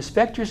you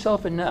respect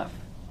yourself enough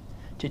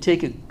to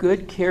take a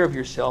good care of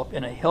yourself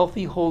in a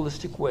healthy,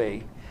 holistic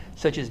way,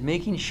 such as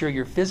making sure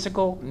your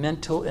physical,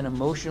 mental, and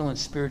emotional and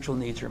spiritual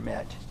needs are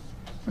met.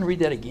 I'm going to read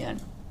that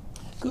again.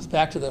 It goes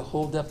back to the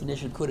whole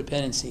definition of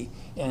codependency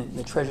and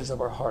the treasures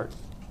of our heart.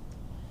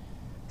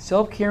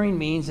 Self-caring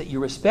means that you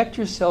respect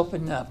yourself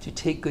enough to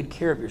take good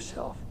care of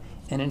yourself,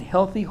 and in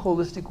healthy,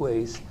 holistic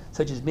ways,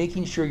 such as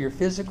making sure your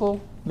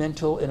physical,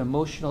 mental, and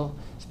emotional,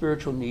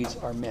 spiritual needs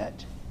are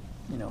met.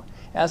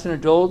 As an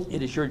adult,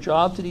 it is your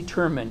job to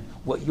determine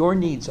what your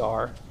needs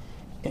are,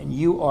 and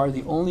you are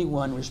the only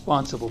one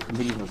responsible for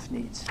meeting those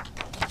needs.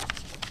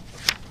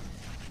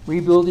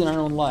 Rebuilding our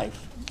own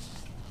life.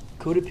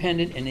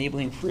 Codependent,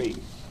 enabling free.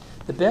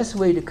 The best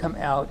way to come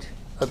out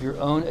of your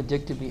own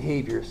addictive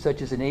behavior,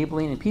 such as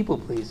enabling and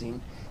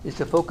people-pleasing, is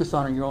to focus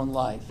on your own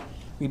life.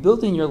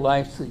 Rebuilding your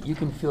life so that you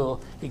can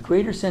feel a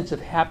greater sense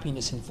of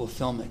happiness and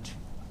fulfillment.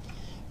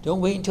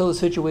 Don't wait until the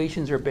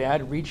situations are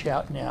bad. Reach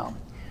out now.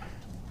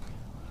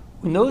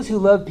 When those who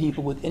love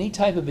people with any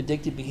type of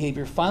addictive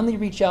behavior finally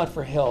reach out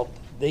for help,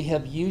 they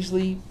have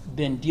usually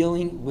been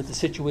dealing with the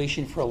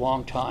situation for a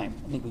long time.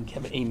 I think we can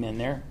have an amen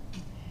there.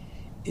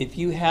 If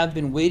you have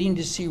been waiting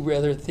to see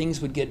whether things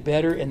would get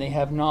better and they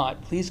have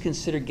not, please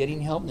consider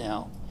getting help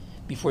now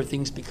before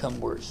things become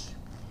worse.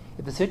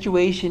 If the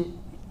situation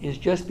is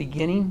just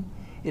beginning,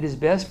 it is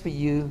best for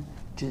you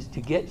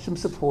to get some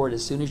support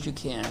as soon as you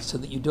can so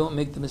that you don't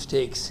make the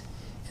mistakes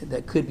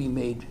that could be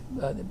made,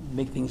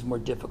 make things more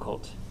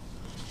difficult.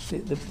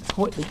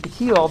 The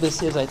key to all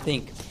this is, I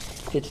think,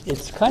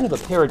 it's kind of a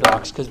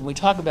paradox because when we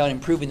talk about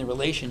improving the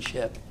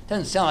relationship, it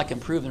doesn't sound like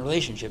improving the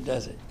relationship,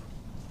 does it?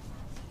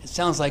 It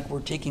sounds like we're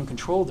taking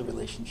control of the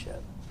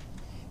relationship.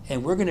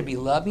 And we're going to be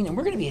loving, and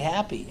we're going to be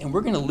happy, and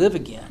we're going to live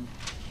again.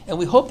 And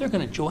we hope they're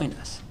going to join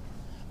us.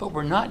 But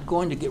we're not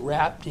going to get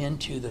wrapped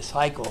into the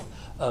cycle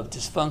of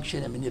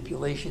dysfunction and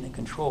manipulation and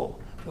control.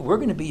 But we're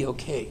going to be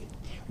okay.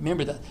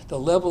 Remember that the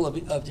level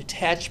of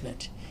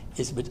detachment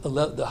is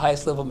the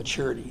highest level of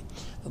maturity.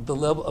 The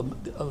level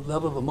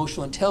of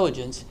emotional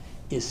intelligence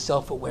is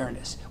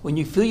self-awareness. When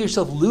you feel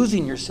yourself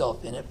losing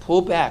yourself in it,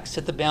 pull back,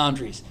 set the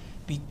boundaries,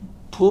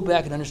 pull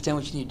back and understand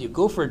what you need to do.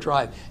 Go for a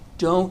drive.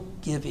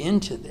 Don't give in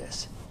to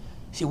this.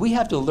 See, we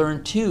have to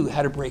learn, too,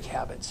 how to break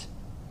habits.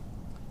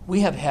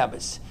 We have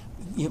habits.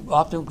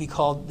 Often we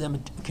call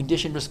them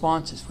conditioned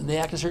responses. When they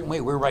act a certain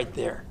way, we're right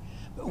there.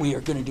 But we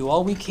are going to do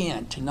all we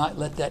can to not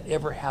let that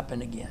ever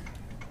happen again.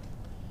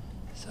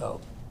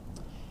 So,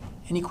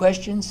 any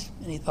questions?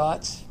 Any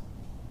thoughts?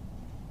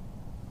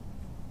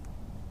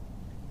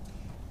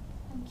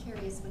 I'm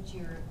curious what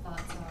your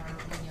thoughts are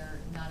when you're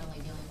not only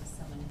dealing with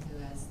someone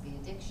who has the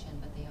addiction,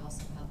 but they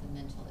also have the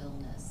mental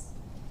illness,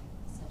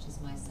 such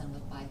as my son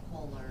with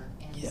bipolar.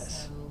 And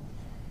Yes. so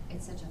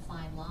it's such a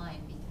fine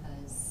line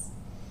because,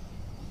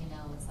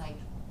 it's like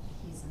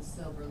he's in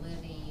sober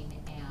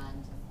living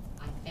and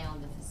I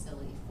found the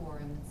facility for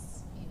him.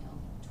 It's,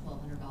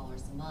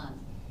 $1,200 a month.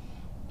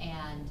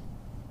 And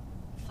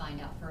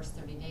find out first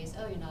 30 days,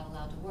 oh, you're not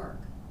allowed to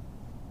work.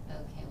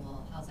 Okay,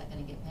 well, how's that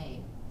going to get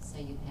paid? So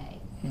so you pay.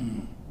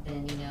 Mm.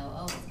 Then, you know,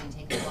 oh, it's gonna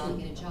take a while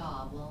to get a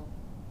job, well,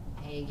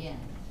 pay again.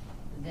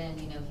 Then,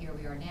 you know, here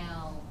we are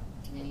now,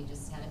 and then he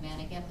just had a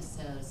manic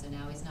episode, so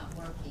now he's not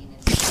working,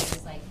 and so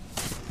it's like,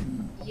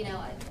 you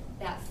know,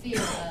 that fear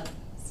of,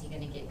 is he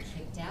gonna get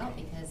kicked out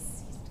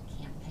because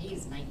he can't pay,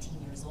 he's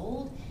 19 years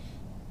old?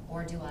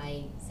 Or do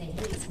I say,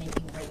 hey, he's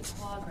making great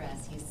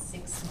progress, he's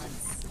 6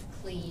 months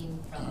clean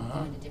from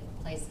going to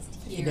different places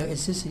to You here. know,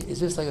 is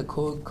this like a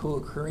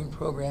co-occurring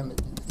program,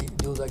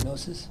 dual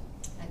diagnosis?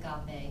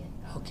 Agape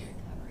Okay.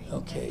 recovery.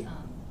 Okay.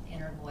 But,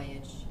 Inner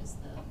Voyage is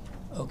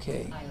the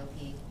Okay.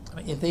 IOP.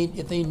 I mean,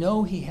 if they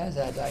know he has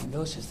that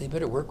diagnosis, they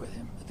better work with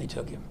him if they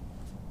took him.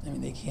 I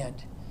mean, they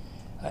can't.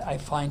 I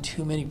find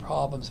too many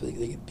problems where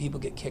people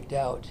get kicked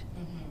out,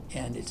 Mm-hmm.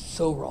 and it's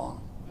so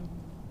wrong, Mm-hmm.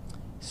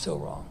 so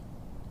wrong.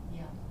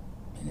 Yeah.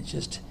 And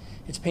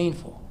it's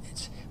painful.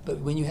 But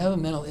when you have a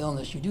mental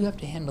illness, you do have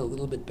to handle it a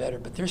little bit better.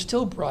 But they're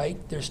still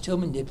bright, they're still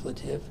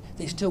manipulative,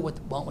 they still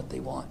want what they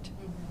want.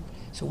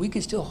 Mm-hmm. So we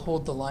can still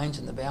hold the lines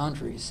and the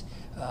boundaries.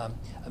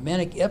 A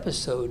manic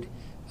episode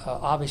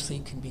obviously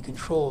can be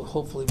controlled,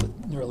 hopefully with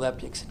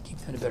neuroleptics and keep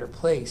them in a better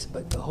place.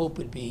 But the hope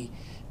would be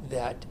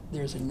that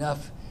there's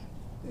enough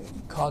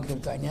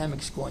cognitive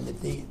dynamics going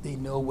that they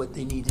know what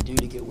they need to do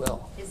to get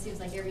well. It seems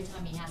like every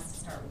time he has to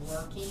start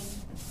working,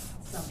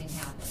 something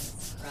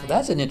happens, right? So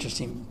that's an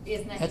interesting.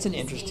 Isn't that that's an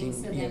interesting?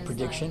 interesting So then it's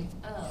prediction.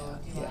 like, oh,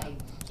 do Yeah. I keep,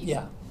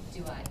 Yeah.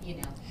 do I, you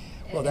know?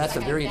 Well, it's that's a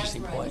like very that's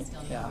interesting where I point. just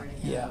don't know Yeah, where to go,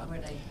 yeah.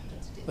 what to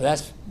do. Well,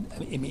 that's. I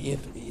mean,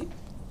 if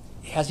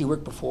has he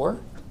worked before?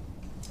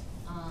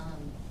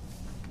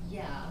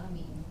 Yeah, I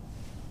mean,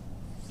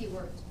 he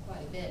worked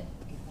quite a bit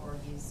before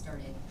he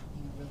started,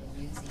 you know,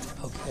 really using.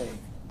 Okay.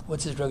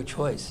 What's his drug of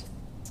choice?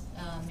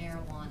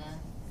 Marijuana,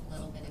 a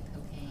little bit of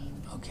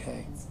cocaine.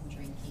 Okay. And some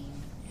drinking.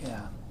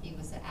 Yeah. He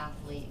was an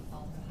athlete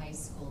all through high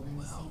school, then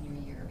Wow.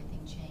 senior year,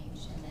 everything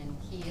changed. And then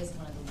he is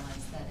one of the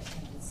ones that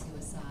attempted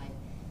suicide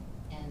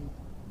and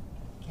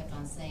kept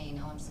on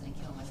saying, oh, I'm just gonna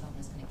kill myself, I'm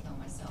just gonna kill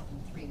myself.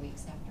 And 3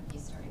 weeks after he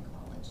started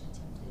college,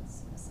 attempted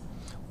suicide.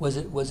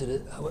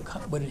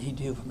 What did he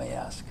do, if I may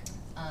ask?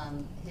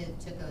 He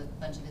took a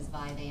bunch of his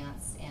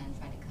Vyvanse and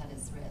tried to cut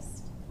his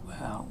wrist.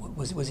 Wow.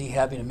 Was he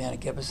having a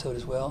manic episode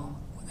as well?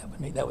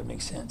 That would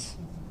make sense.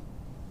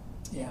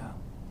 Mm-hmm. Yeah.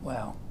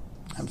 Wow.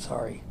 I'm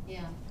sorry.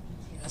 Yeah.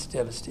 That's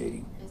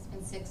devastating. It's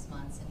been 6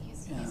 months and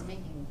he's Yeah.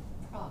 making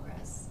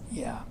progress.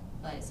 Yeah.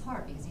 But it's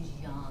hard because he's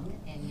young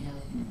and, you know,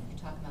 Mhm. you're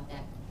talking about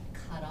that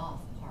cut off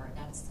part,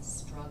 that's the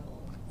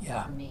struggle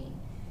Yeah. for me.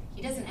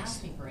 He doesn't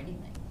ask me for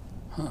anything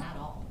Huh. at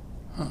all.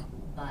 Huh.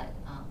 But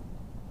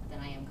then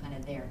I am kind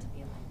of there to be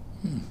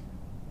like,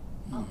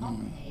 Hmm. I'll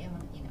Mhm. pay.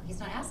 You know, he's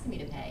not asking me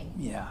to pay.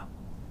 Yeah.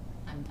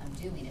 I'm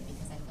doing it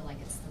because I feel like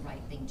it's the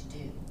right thing to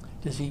do.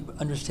 Does he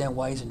understand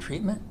why he's in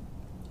treatment?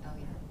 Oh,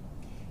 yeah.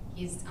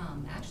 He's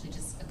actually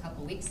just a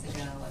couple weeks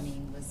ago, I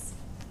mean, was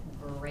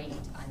great.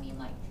 I mean,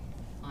 like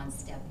on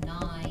step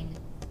 9,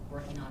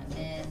 working on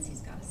amends,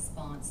 he's got a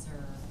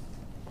sponsor,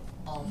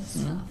 all the Mhm.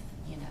 stuff,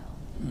 you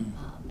know.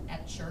 Mm.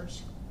 At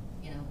church,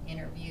 you know,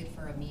 interviewed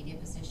for a media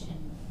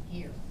position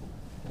here.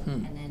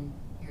 Hmm. And then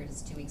here it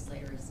is 2 weeks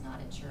later, he's not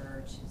at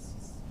church. It's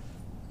just,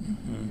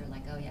 Mhm. you're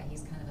like, oh yeah,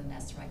 he's kind of a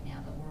mess right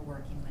now, but we're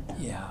working with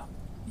him. Yeah.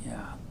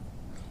 Yeah.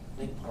 I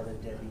think part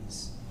of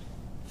Debbie's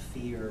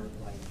fear,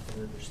 like,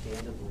 and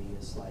understandably,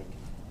 is like,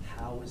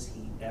 how is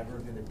he ever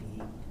gonna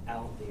be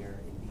out there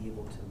and be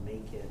able to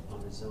make it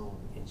on his own?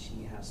 And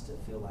she has to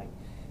feel like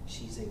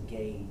she's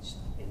engaged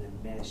and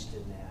enmeshed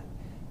in that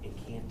and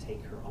can't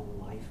take her own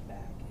life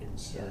back. And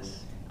so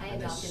Yes. I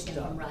kinda adopted him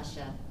stuck. from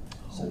Russia.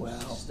 So Oh, wow.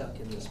 she's stuck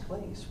in this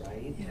place,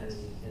 right? Yes.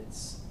 And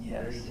it's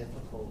Yes. very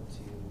difficult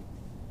to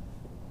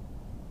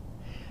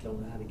don't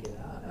know how to get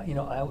out of it. You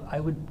know,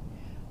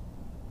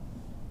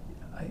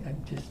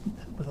 I'm just,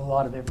 with a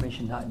lot of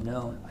information not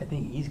known, I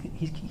think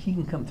he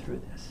can come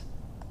through this,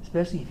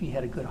 especially if he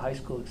had a good high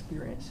school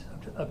experience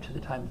up to the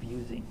time of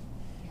using.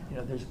 You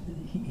know,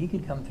 he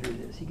could come through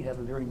this. He could have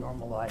a very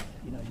normal life,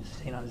 you know, just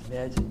staying on his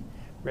meds and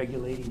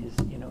regulating his,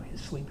 you know, his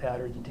sleep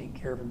patterns and taking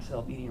care of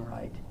himself, eating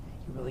right.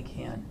 He really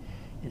can.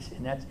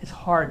 It's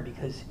hard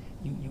because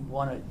you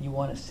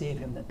want to save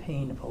him the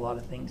pain of a lot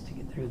of things to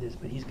get through this,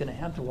 but he's going to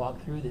have to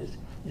walk through this.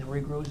 Is where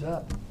he grows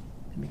up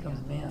and becomes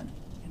a man.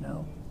 You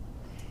know.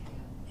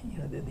 You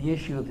know, the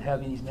issue of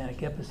having these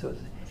manic episodes,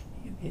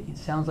 it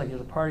sounds like there's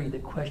a party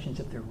that questions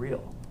if they're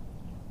real.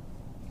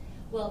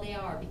 Well, they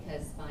are,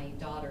 because my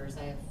daughters,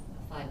 I have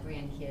 5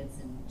 grandkids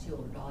and 2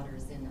 older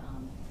daughters, and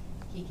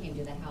he came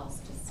to the house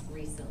just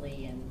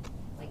recently, and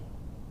like,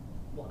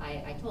 well,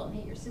 I told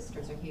him, hey, your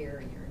sisters are here,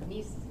 and your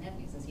nieces and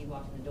nephews, and so he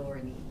walked in the door,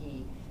 and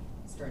he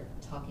started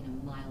talking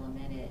a mile a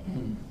minute,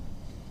 and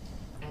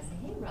I said,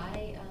 hey,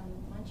 Rye,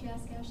 why don't you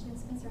ask Ashley and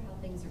Spencer how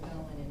things are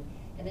going,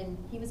 and then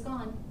he was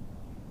gone,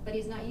 but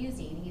he's not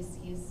using,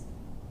 he's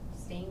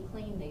staying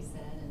clean, they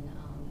said,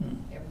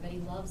 and everybody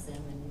loves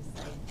him, and he's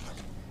like,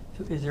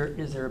 So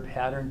is there a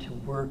pattern to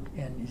work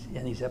in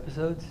these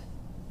episodes?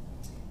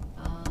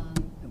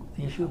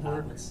 The issue of I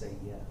work? would say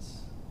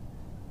yes.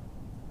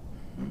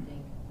 I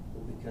think.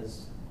 Well,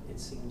 because it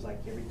seems like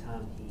every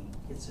time he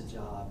gets a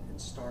job and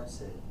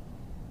starts it,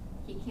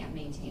 He can't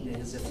he maintain it.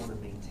 doesn't want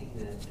to maintain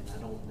it, and I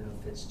don't know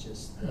if it's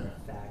just the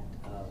fact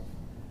of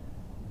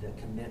the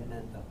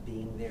commitment of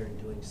being there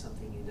and doing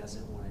something he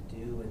doesn't want to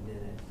do, and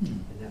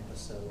then an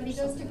episode. But or he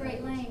goes to something great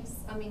happens. lengths.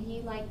 I mean,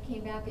 he like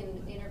came back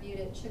and interviewed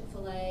at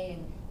Chick-fil-A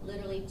and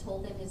literally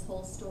told them his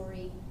whole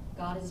story,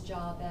 got his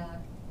job back,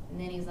 and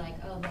then he's like,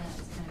 oh man,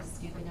 it's kind of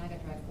stupid. Now I got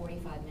to drive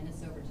 45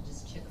 minutes over to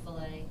just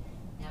Chick-fil-A.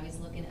 Now he's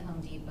looking at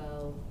Home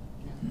Depot.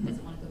 You know,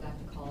 doesn't want to go back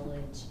to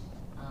college.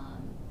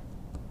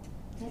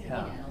 You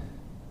Yeah. know,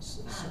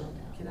 So, I don't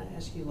know. can I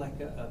ask you like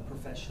a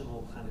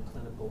professional kind of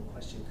clinical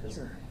question? Because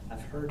Sure.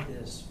 I've heard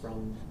this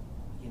from,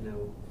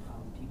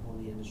 people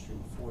in the industry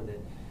before, that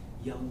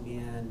young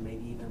men,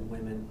 maybe even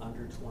women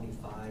under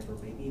 25 or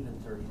maybe even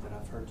 30, but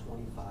I've heard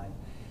 25,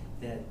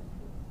 that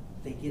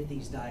they get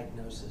these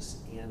diagnoses,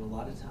 and a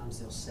lot of times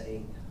they'll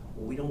say,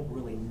 well, we don't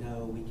really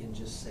know, we can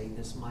just say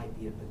this might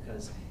be it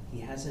because he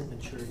hasn't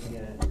matured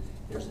yet,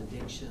 there's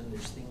addiction,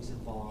 there's things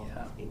involved,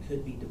 Yeah. it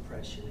could be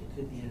depression, it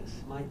could be, it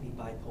might be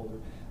bipolar.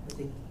 I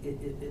think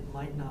it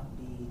might not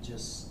be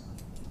just,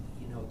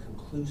 a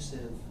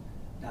conclusive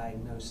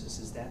diagnosis.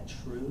 Is that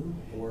true?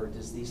 Or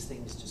does these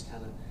things just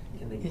kind of,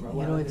 can they grow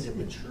You out know, of it's- it and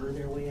mature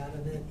their way out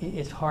of it?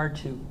 It's hard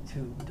to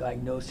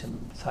diagnose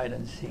him sight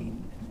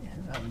unseen,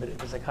 but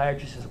if a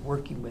psychiatrist is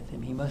working with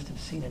him, he must have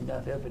seen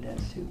enough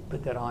evidence to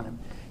put that on him.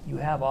 You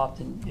have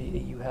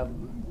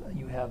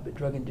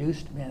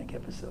drug-induced manic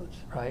episodes,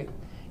 right?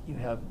 You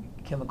have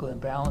chemical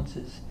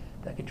imbalances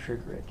that could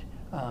trigger it.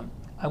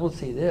 I will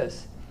say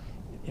this,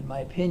 in my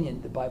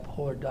opinion, the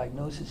bipolar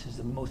diagnosis is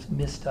the most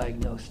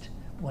misdiagnosed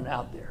one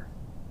out there,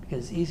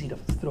 because it's easy to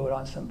throw it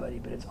on somebody,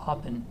 but it's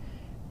often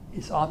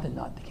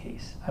not the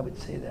case. I would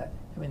say that.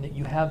 I mean, that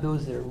you have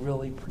those that are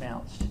really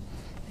pronounced,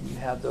 and you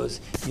have those,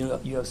 you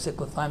have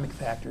cyclothymic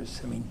factors.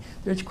 I mean,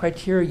 there's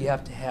criteria you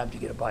have to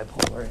get a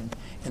bipolar,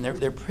 and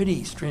they're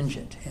pretty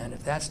stringent. And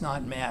if that's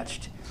not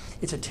matched,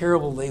 it's a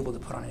terrible label to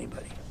put on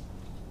anybody.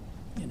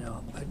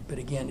 But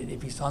again,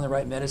 if he's on the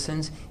right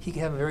medicines, he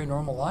can have a very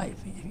normal life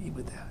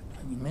with that.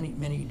 I mean,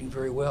 many do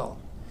very well.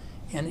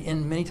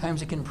 And many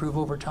times it can improve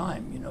over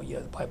time. You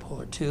have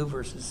bipolar 2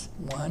 versus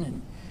 1,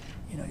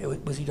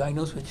 and was he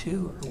diagnosed with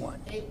 2 or 1?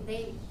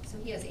 So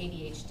he has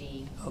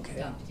ADHD. Okay.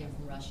 Adopted him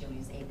from Russia when he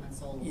was 8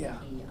 months old. Yeah.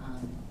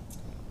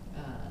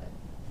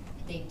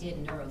 They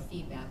did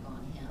neurofeedback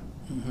on him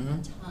Mhm.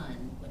 a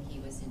ton when he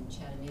was in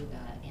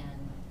Chattanooga,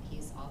 and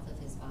he's off of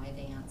his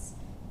Vyvanse,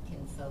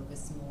 can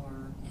focus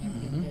more. And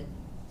Mhm. the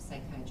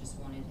psychiatrist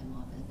wanted him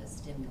off of a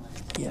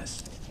stimulant.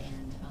 Yes.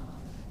 And,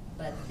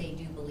 but they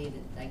do believe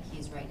that, like,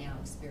 he's right now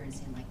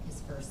experiencing, like,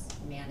 his first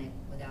manic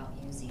without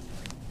using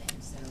or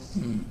anything, so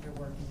they're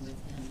working with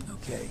him.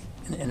 Okay.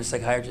 And the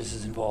psychiatrist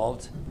is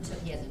involved? So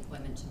he has an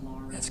appointment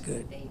tomorrow. That's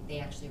good. They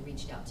actually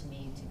reached out to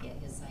me to get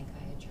his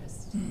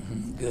psychiatrist.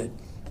 Mhm. So-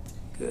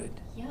 Good.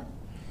 Yep.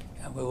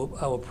 I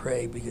will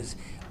pray, because,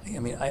 I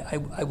mean,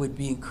 I would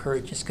be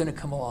encouraged, it's going to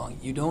come along.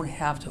 You don't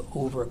have to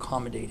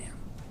over-accommodate him.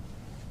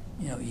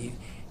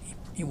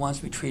 He wants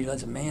to be treated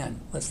as a man.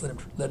 Let's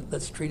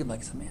treat him like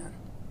he's a man.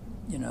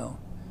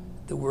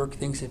 The work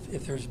thinks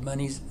if there's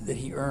monies that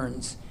he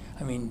earns,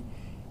 I mean,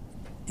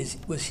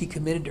 was he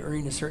committed to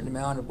earning a certain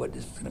amount of what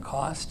it's going to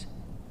cost?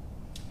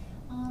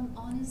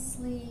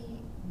 Honestly,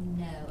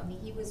 no. I mean,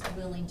 he was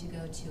willing to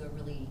go to a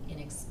really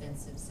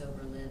inexpensive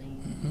sober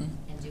living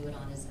and do it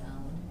on his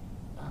own.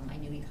 I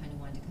knew he kind of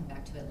wanted to come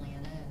back to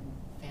Atlanta and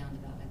found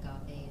about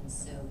Agape, and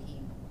so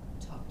he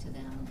talked to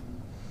them,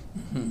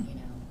 and,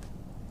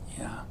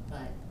 Yeah.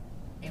 but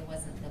it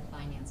wasn't, the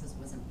finances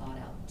wasn't thought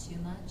out too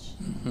much.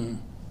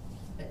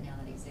 But now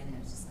that he's in it,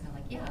 it's just kind of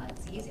like, yeah,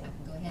 it's easy. I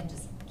can go ahead and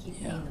just keep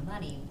paying the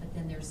money, but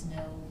then there's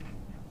no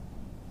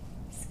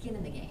skin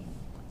in the game.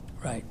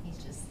 Right. He's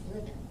just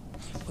living.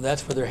 Well,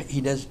 that's whether he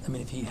does, I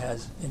mean, if he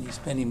has, and he's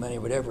spending money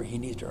or whatever, he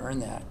needs to earn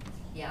that.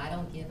 Yeah, I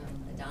don't give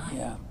him a dime.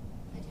 Yeah.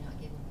 I do not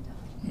give him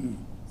a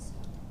dime. So,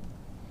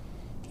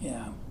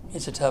 Yeah.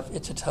 It's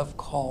a tough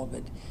call,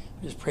 but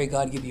just pray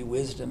God give you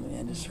wisdom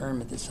and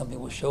discernment that something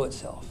will show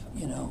itself,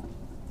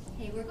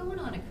 hey, we're going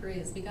on a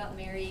cruise. We got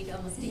married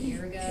almost a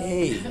year ago.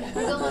 Hey.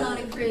 We're going on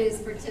a cruise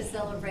to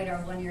celebrate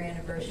our 1-year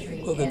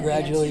anniversary. Well, And we have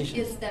congratulations. 2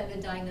 kids that have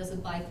been diagnosed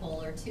with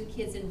bipolar, 2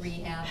 kids in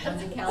rehab,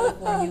 one's in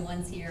California,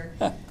 one's here.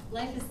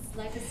 Life is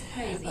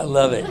crazy. I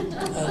love it.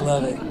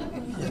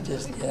 It's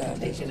just,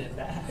 Taking it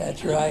back.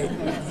 That's right.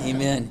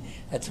 Amen.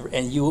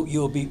 And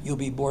you'll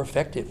be more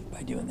effective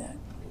by doing that.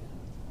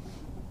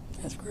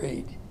 That's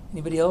great.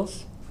 Anybody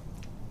else?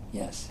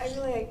 Yes. I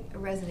really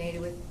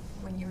resonated with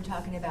when you were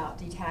talking about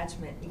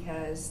detachment,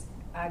 because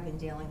I've been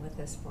dealing with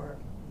this for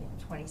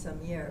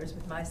 20-some years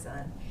with my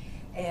son,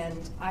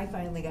 and I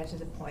finally got to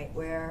the point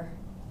where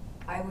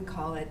I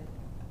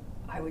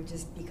would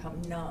just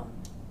become numb.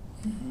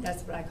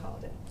 That's what I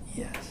called it.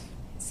 Yes.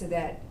 So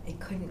that it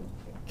couldn't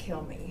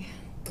kill me,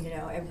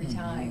 every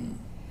time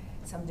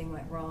something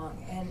went wrong.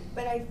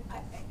 But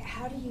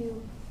how do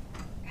you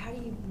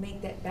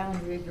make that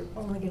boundary if you're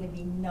only going to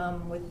be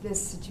numb with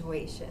this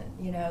situation?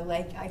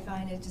 Like, I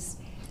find it just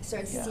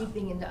starts Yeah.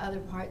 seeping into other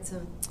parts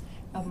of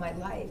of my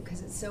life,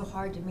 because it's so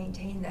hard to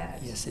maintain that.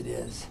 Yes, it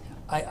is.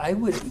 I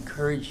would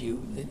encourage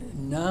you,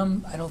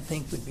 numb, I don't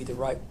think would be the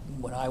right,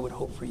 what I would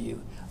hope for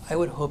you. I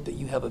would hope that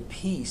you have a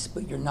peace,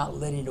 but you're not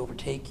letting it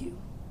overtake you.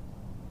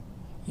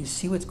 You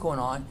see what's going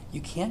on, you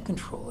can't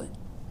control it,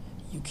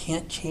 you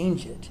can't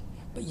change it,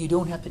 but you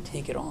don't have to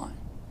take it on.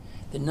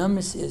 The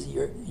numbness is,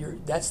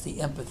 that's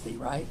the empathy,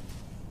 right?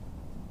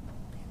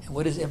 And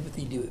what does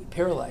empathy do? It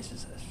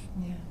paralyzes us.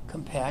 Yeah.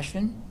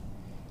 Compassion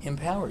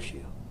empowers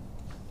you.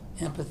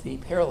 Empathy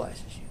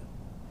paralyzes you.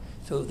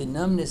 So the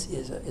numbness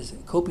is a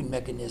coping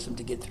mechanism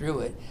to get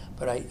through it.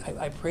 But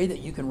I pray that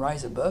you can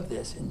rise above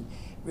this and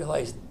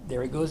realize,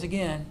 there it goes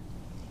again,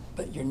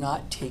 but you're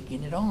not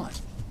taking it on.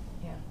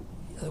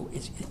 Yeah.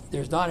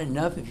 There's not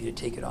enough of you to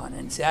take it on.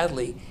 And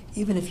sadly,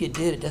 even if you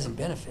did, it doesn't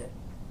benefit.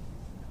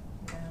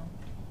 No,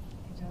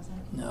 it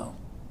doesn't. No.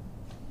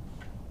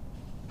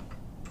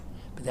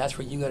 But that's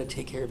where you got to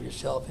take care of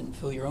yourself and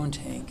fill your own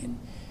tank. And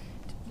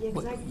Yeah,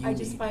 because what I you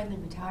just need. finally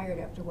retired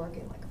after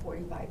working like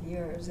 45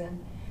 years, and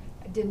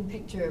I didn't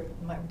picture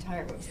my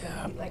retirement was going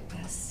Yeah. to be like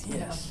this. You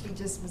Yes. know, he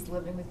just was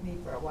living with me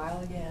for a while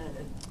again,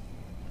 and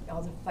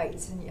all the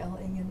fights and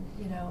yelling,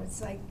 and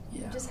it's like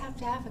you Yeah. just have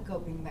to have a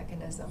coping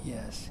mechanism.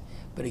 Yes.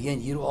 But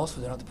again, you also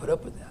don't have to put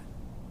up with that.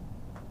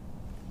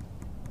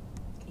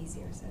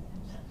 Easier said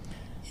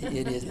than done.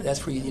 It is.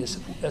 That's where you need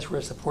that's where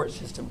a support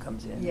system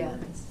comes in. Yeah.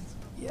 This is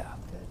Yeah.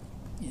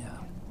 good. Yeah.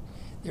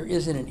 There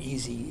isn't an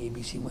easy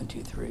ABC 1,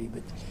 2, 3,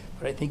 but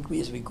I think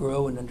as we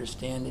grow and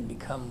understand and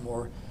become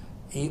more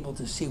able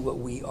to see what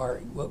we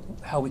are,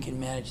 how we can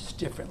manage this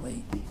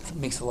differently, it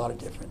makes a lot of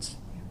difference.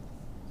 Yeah.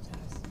 It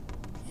does.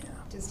 Yeah.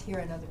 Just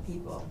hearing other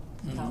people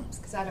Mhm. helps,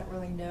 because I don't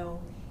really know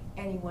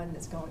anyone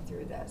that's going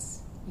through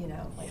this.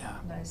 Like Yeah.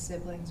 my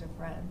siblings or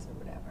friends or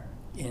whatever.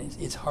 And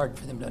it's hard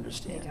for them to They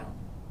understand. don't.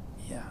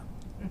 Yeah.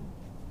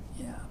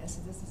 Yeah. Yeah, so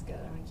this is good.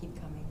 I'm going to keep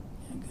coming.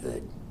 Yeah,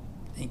 good.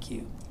 Thank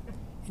you.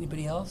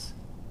 Anybody else?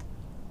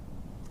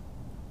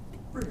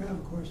 Rick, I have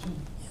a question.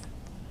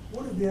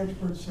 What do the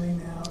experts say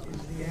now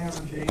is the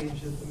average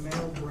age that the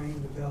male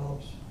brain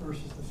develops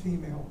versus the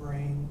female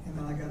brain? And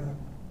then I got a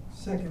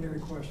secondary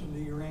question to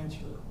your answer.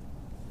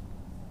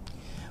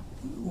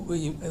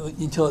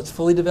 Until it's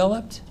fully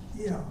developed?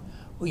 Yeah.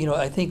 Well,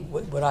 I think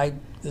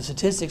the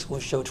statistics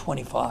will show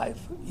 25,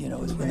 For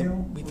is the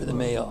when male? for the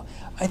male.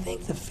 I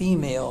think the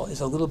female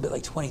is a little bit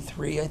like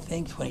 23,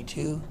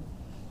 22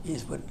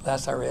 is what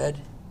last I read.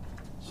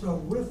 So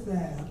with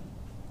that,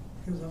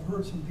 because I've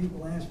heard some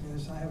people ask me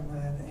this, I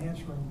haven't had to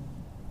answer them.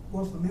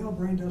 Well, if the male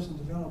brain doesn't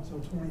develop till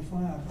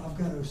 25, I've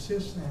got to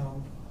assist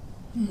them.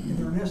 And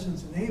they're in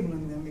essence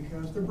enabling them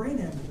because their brain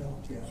hasn't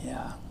developed yet.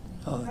 Yeah.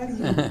 Oh. How do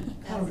you kind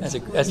of That's a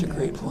explain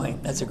great that?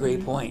 point. That's a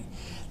great point.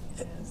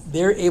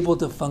 They're able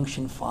to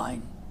function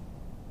fine.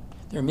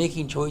 They're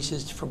making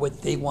choices for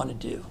what they want to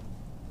do.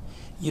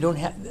 You don't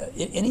have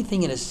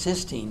anything in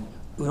assisting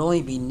would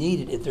only be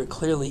needed if they're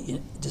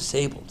clearly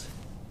disabled.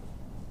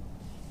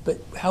 But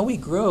how we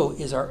grow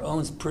is our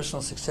own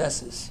personal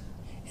successes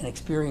and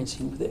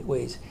experiencing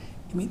ways.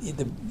 I mean,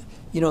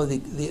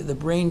 the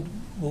brain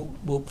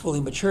will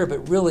fully mature,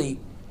 but really,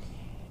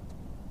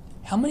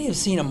 how many have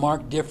seen a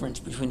marked difference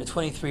between a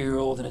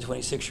 23-year-old and a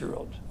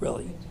 26-year-old?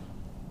 Really,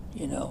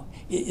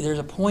 there's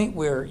a point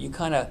where you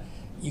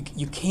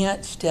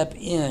can't step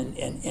in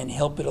and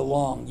help it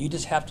along. You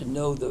just have to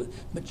know the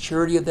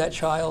maturity of that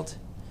child.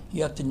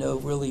 You have to know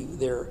really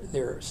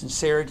their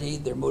sincerity,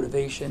 their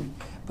motivation,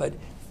 but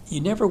you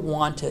never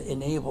want to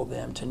enable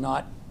them to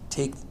not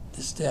take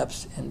the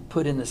steps and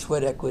put in the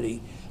sweat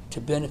equity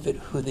to benefit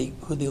who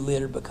they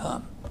later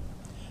become.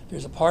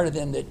 There's a part of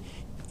them that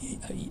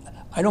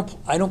I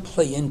don't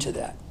play into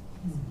that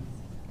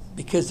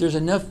because there's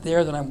enough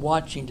there that I'm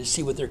watching to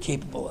see what they're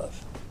capable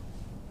of.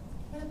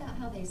 What about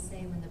how they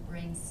say when the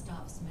brain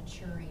stops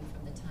maturing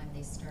from the time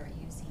they start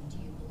using? Do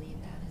you believe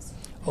that is?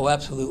 Oh,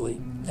 absolutely.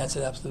 That's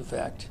an absolute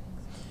fact.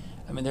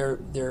 I mean,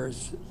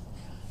 there's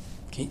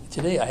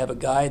today I have a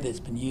guy that's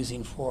been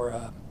using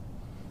for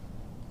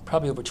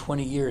probably over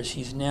 20 years.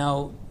 He's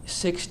now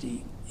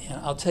 60, and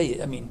I'll tell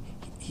you, I mean,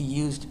 he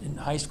used in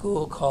high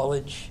school,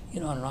 college,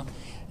 on and on.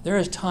 There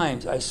is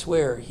times I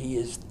swear he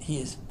is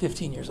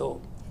 15 years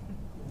old,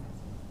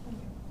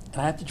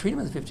 and I have to treat him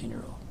as a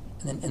 15-year-old,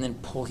 and then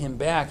pull him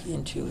back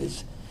into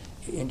his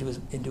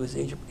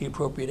age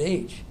appropriate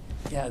age.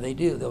 Yeah, they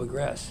do. They'll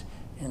regress,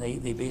 and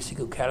they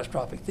basically go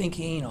catastrophic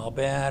thinking, all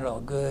bad, all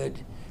good,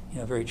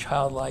 very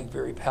childlike,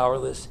 very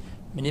powerless,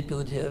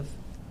 manipulative,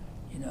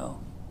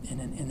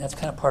 and that's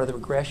kind of part of the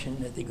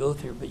regression that they go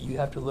through. But you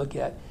have to look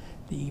at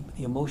the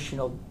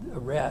emotional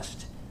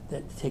arrest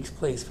that takes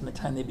place from the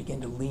time they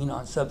begin to lean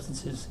on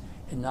substances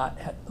and not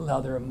allow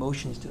their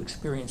emotions to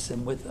experience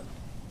them with them.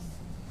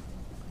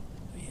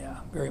 Yeah,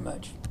 very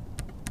much.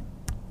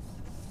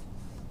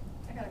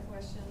 I got a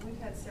question. We've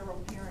had several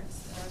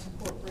parents in our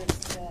support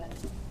groups that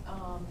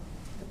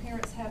the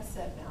parents have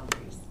set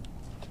boundaries,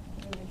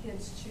 and the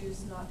kids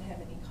choose not to have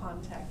any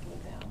contact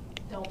with them.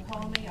 Don't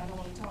call me, I don't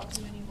want to talk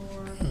to you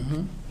anymore.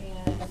 Mm-hmm.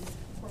 And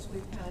for course,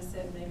 we've kind of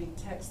said maybe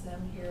text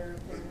them here,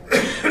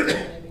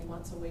 maybe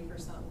once a week or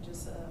something,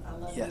 just I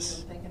love you, Yes.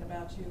 and thinking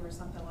about you, or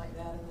something like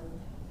that. And then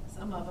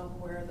some of them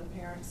where the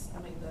parents,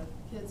 the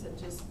kids have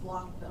just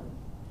blocked them,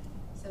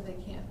 said they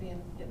can't get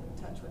in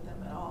touch with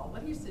them at all.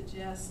 What do you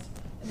suggest?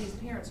 And these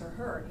parents are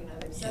hurt,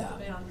 they've set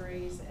the Yeah.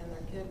 boundaries, and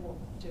their kid won't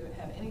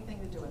have anything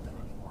to do with them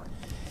anymore.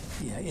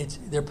 Yeah,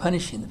 they're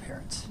punishing the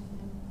parents.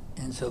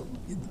 Mm-hmm. And so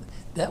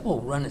that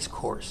will run its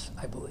course,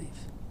 I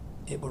believe.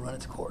 It will run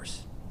its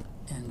course.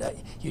 And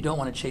you don't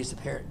want to chase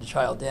the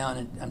child down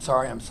and I'm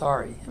sorry.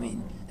 I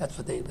mean, that's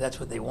what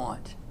they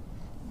want.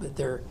 But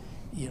it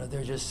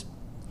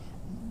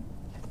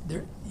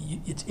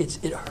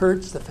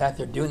hurts the fact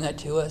they're doing that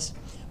to us.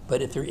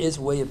 But if there is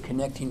a way of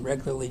connecting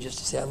regularly, just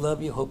to say I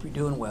love you, hope you're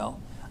doing well,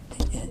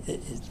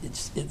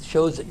 it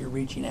shows that you're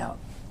reaching out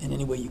in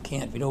any way you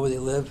can. If you know where they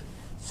live,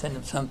 send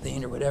them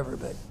something or whatever.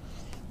 But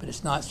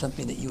it's not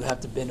something that you have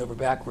to bend over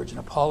backwards and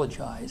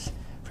apologize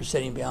for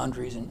setting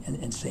boundaries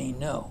and saying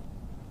no.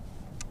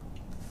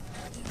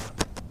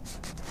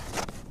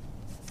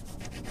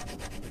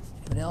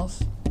 Anyone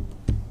else?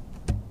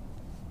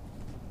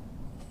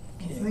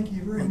 Well, thank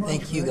you very much,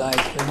 Thank you Rick.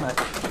 guys very much.